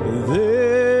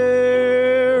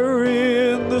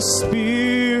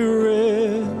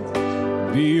 Spirit,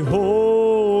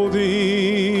 beholding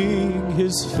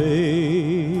His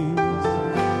face,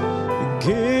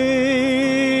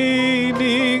 gaining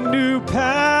new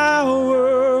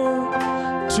power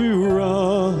to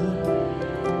run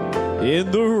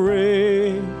in the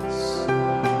race.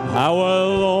 How I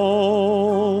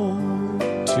long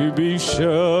to be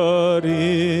shut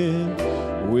in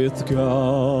with God.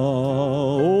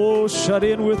 Oh, shut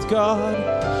in with God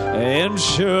and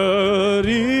shut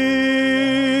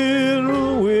in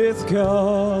with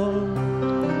God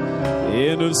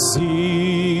in a secret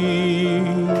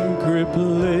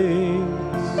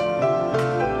place.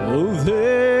 Oh,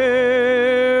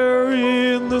 there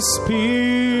in the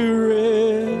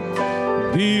Spirit,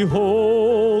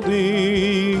 beholding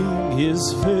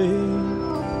His face,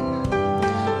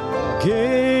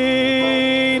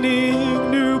 gaining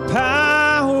new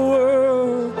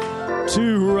power to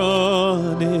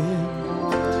run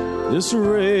in this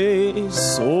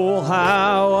race. Oh,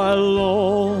 how I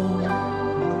long.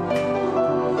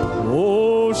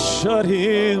 Oh, shut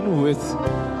in with,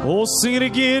 oh, sing it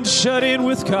again, shut in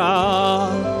with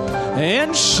God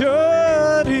and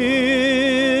shut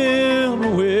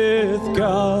in with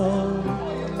God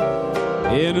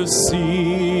in a secret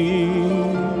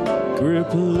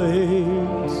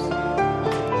place.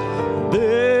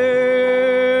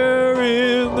 There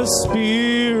in the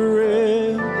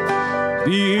Spirit,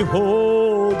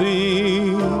 beholding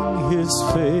His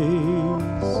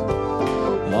face,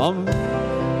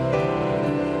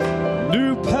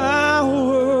 new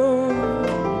power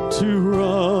to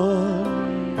run.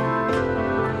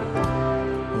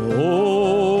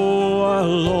 Oh, I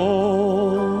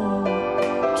long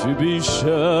to be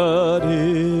shut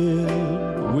in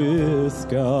with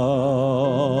God.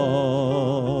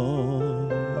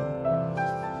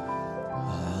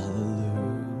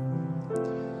 Hallelujah.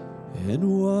 And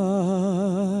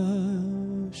why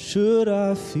should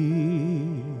I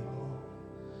feel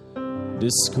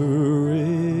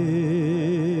discouraged?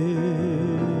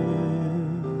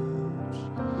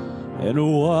 And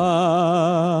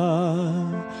why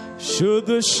should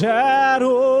the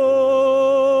shadows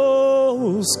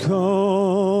come?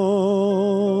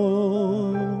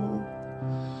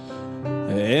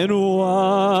 And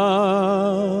why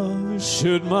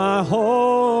should my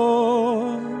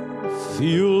heart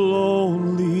feel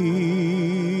lonely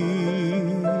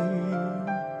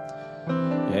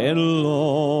and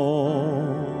long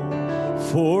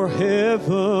for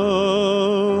heaven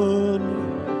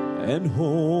and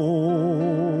home,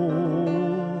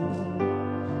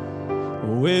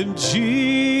 when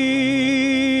Jesus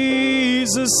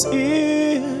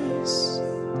is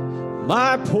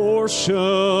my portion,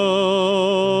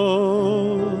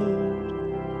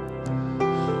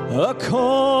 a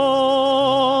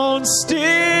constant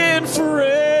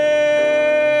friend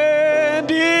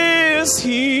is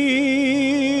He.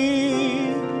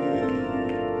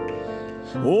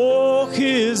 Oh,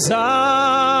 His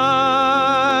eye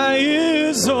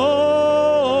is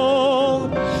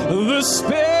on the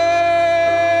sparrow,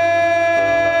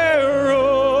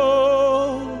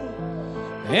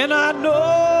 and I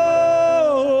know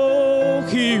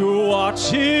He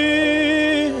watches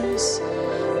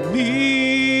me.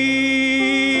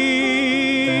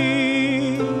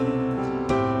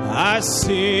 I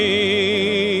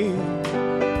sing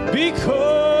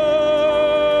because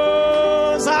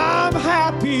I'm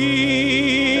happy.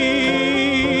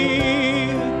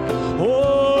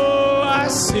 Oh, I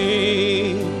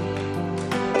sing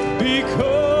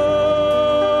because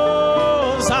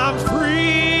I'm free.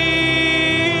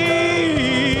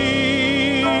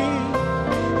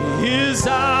 His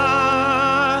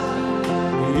eye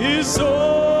is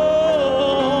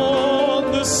on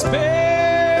the sparrow,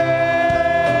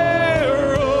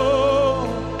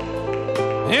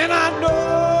 and I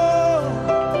know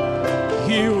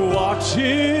He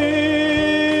watches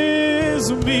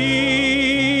me.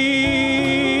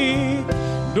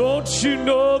 Don't you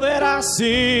know that I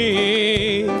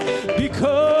sing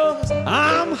because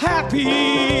I'm happy?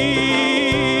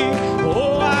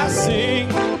 Oh, I sing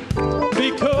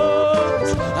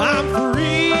because I'm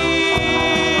free,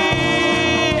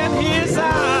 and His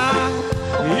eye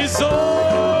is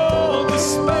on the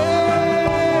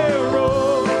sparrow,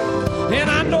 and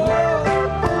I know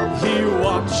He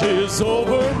watches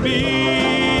over me.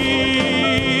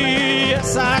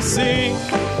 Yes, I sing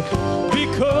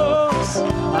because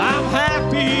I'm happy.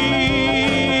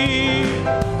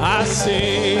 I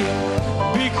sing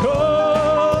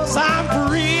because I'm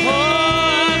free.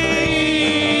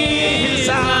 His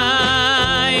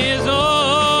eye is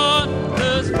on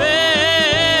the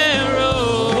sparrow,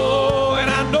 and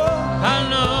I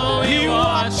know He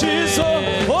watches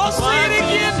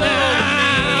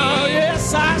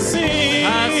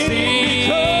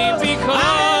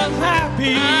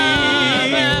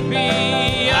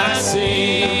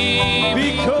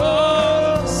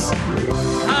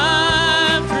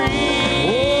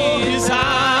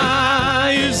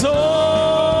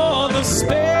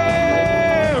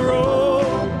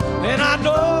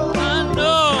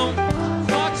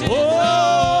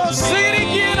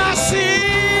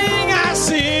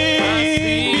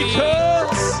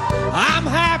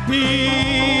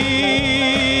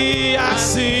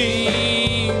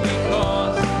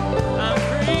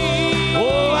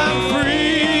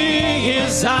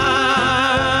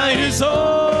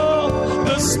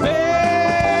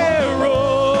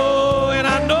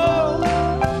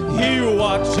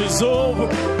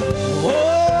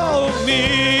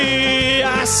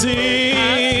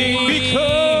sing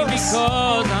because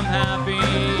I'm happy.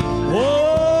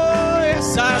 Oh,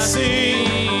 yes, I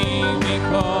sing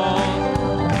because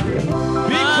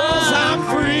I'm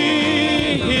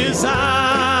free. His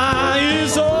eye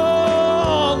is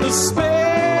on the sparrow,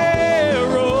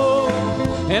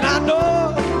 and I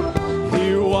know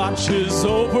He watches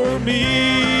over me.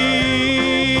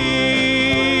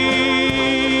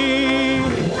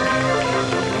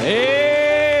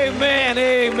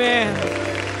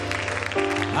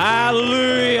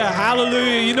 Hallelujah,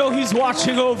 hallelujah. You know He's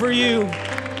watching over you.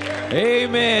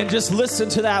 Amen. Just listen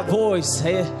to that voice.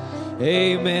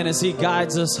 Amen. As He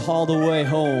guides us all the way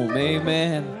home.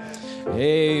 Amen.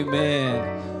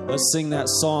 Amen. Let's sing that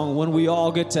song. When we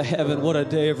all get to heaven, what a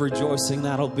day of rejoicing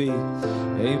that'll be.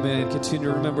 Amen. Continue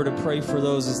to remember to pray for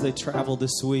those as they travel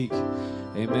this week.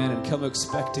 Amen. And come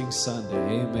expecting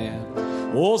Sunday. Amen.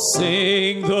 Oh,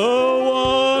 sing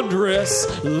the wondrous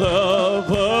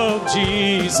love of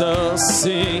Jesus.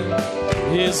 Sing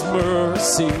His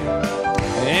mercy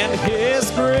and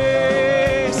His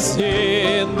grace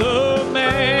in the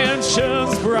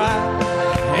mansions bright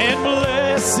and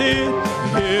blessed.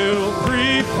 He'll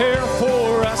prepare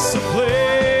for us a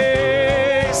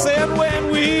place. And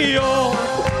when we all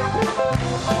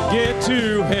get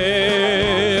to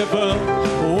heaven,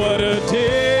 what a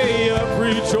day of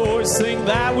rejoicing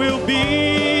that will be.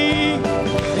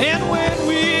 And when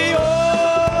we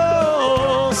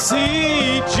all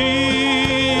see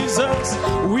Jesus,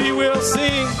 we will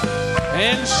sing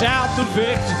and shout the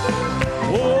victory.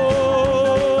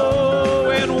 Oh,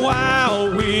 and while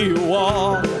we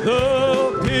walk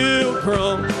the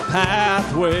pilgrim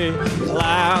pathway,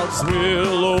 clouds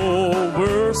will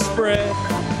overspread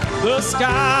the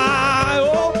sky.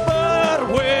 Oh, but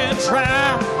when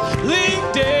traveling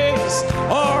days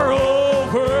are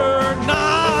over,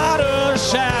 not a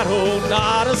shadow,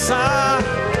 not a sign.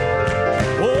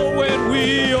 Oh, when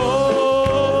we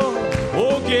all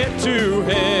get to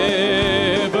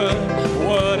heaven,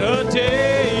 what a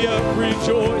day of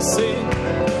rejoicing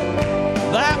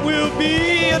that will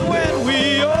be. And when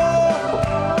we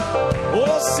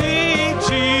all see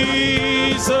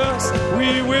Jesus,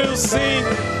 we will sing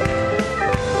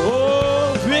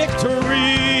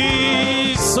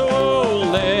victory. So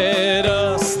let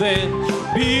us then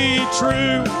be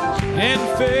true and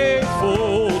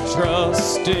faithful,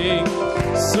 trusting,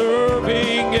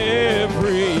 serving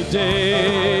every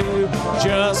day.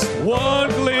 Just one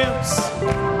glimpse,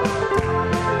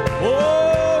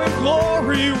 oh, in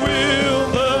glory will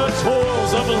the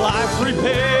toils of life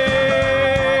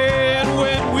repay. And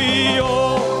when we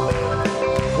all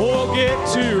get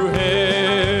to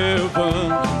heaven,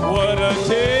 what a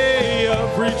day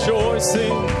of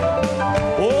rejoicing,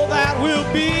 oh, that will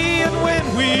be. And when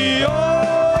we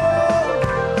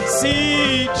all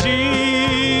see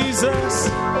Jesus,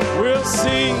 we'll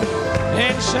sing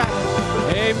and shout.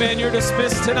 Amen. You're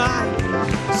dismissed tonight.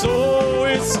 So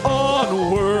it's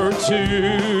onward to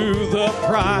the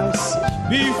prize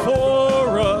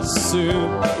before us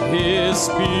soon. His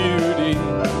beauty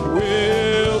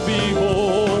will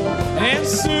behold, and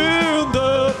soon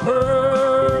the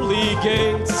pearly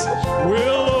gates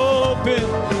will open.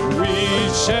 We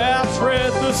shall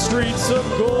tread the streets of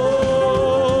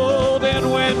gold.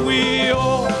 And when we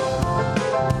all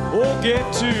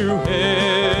get to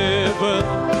heaven,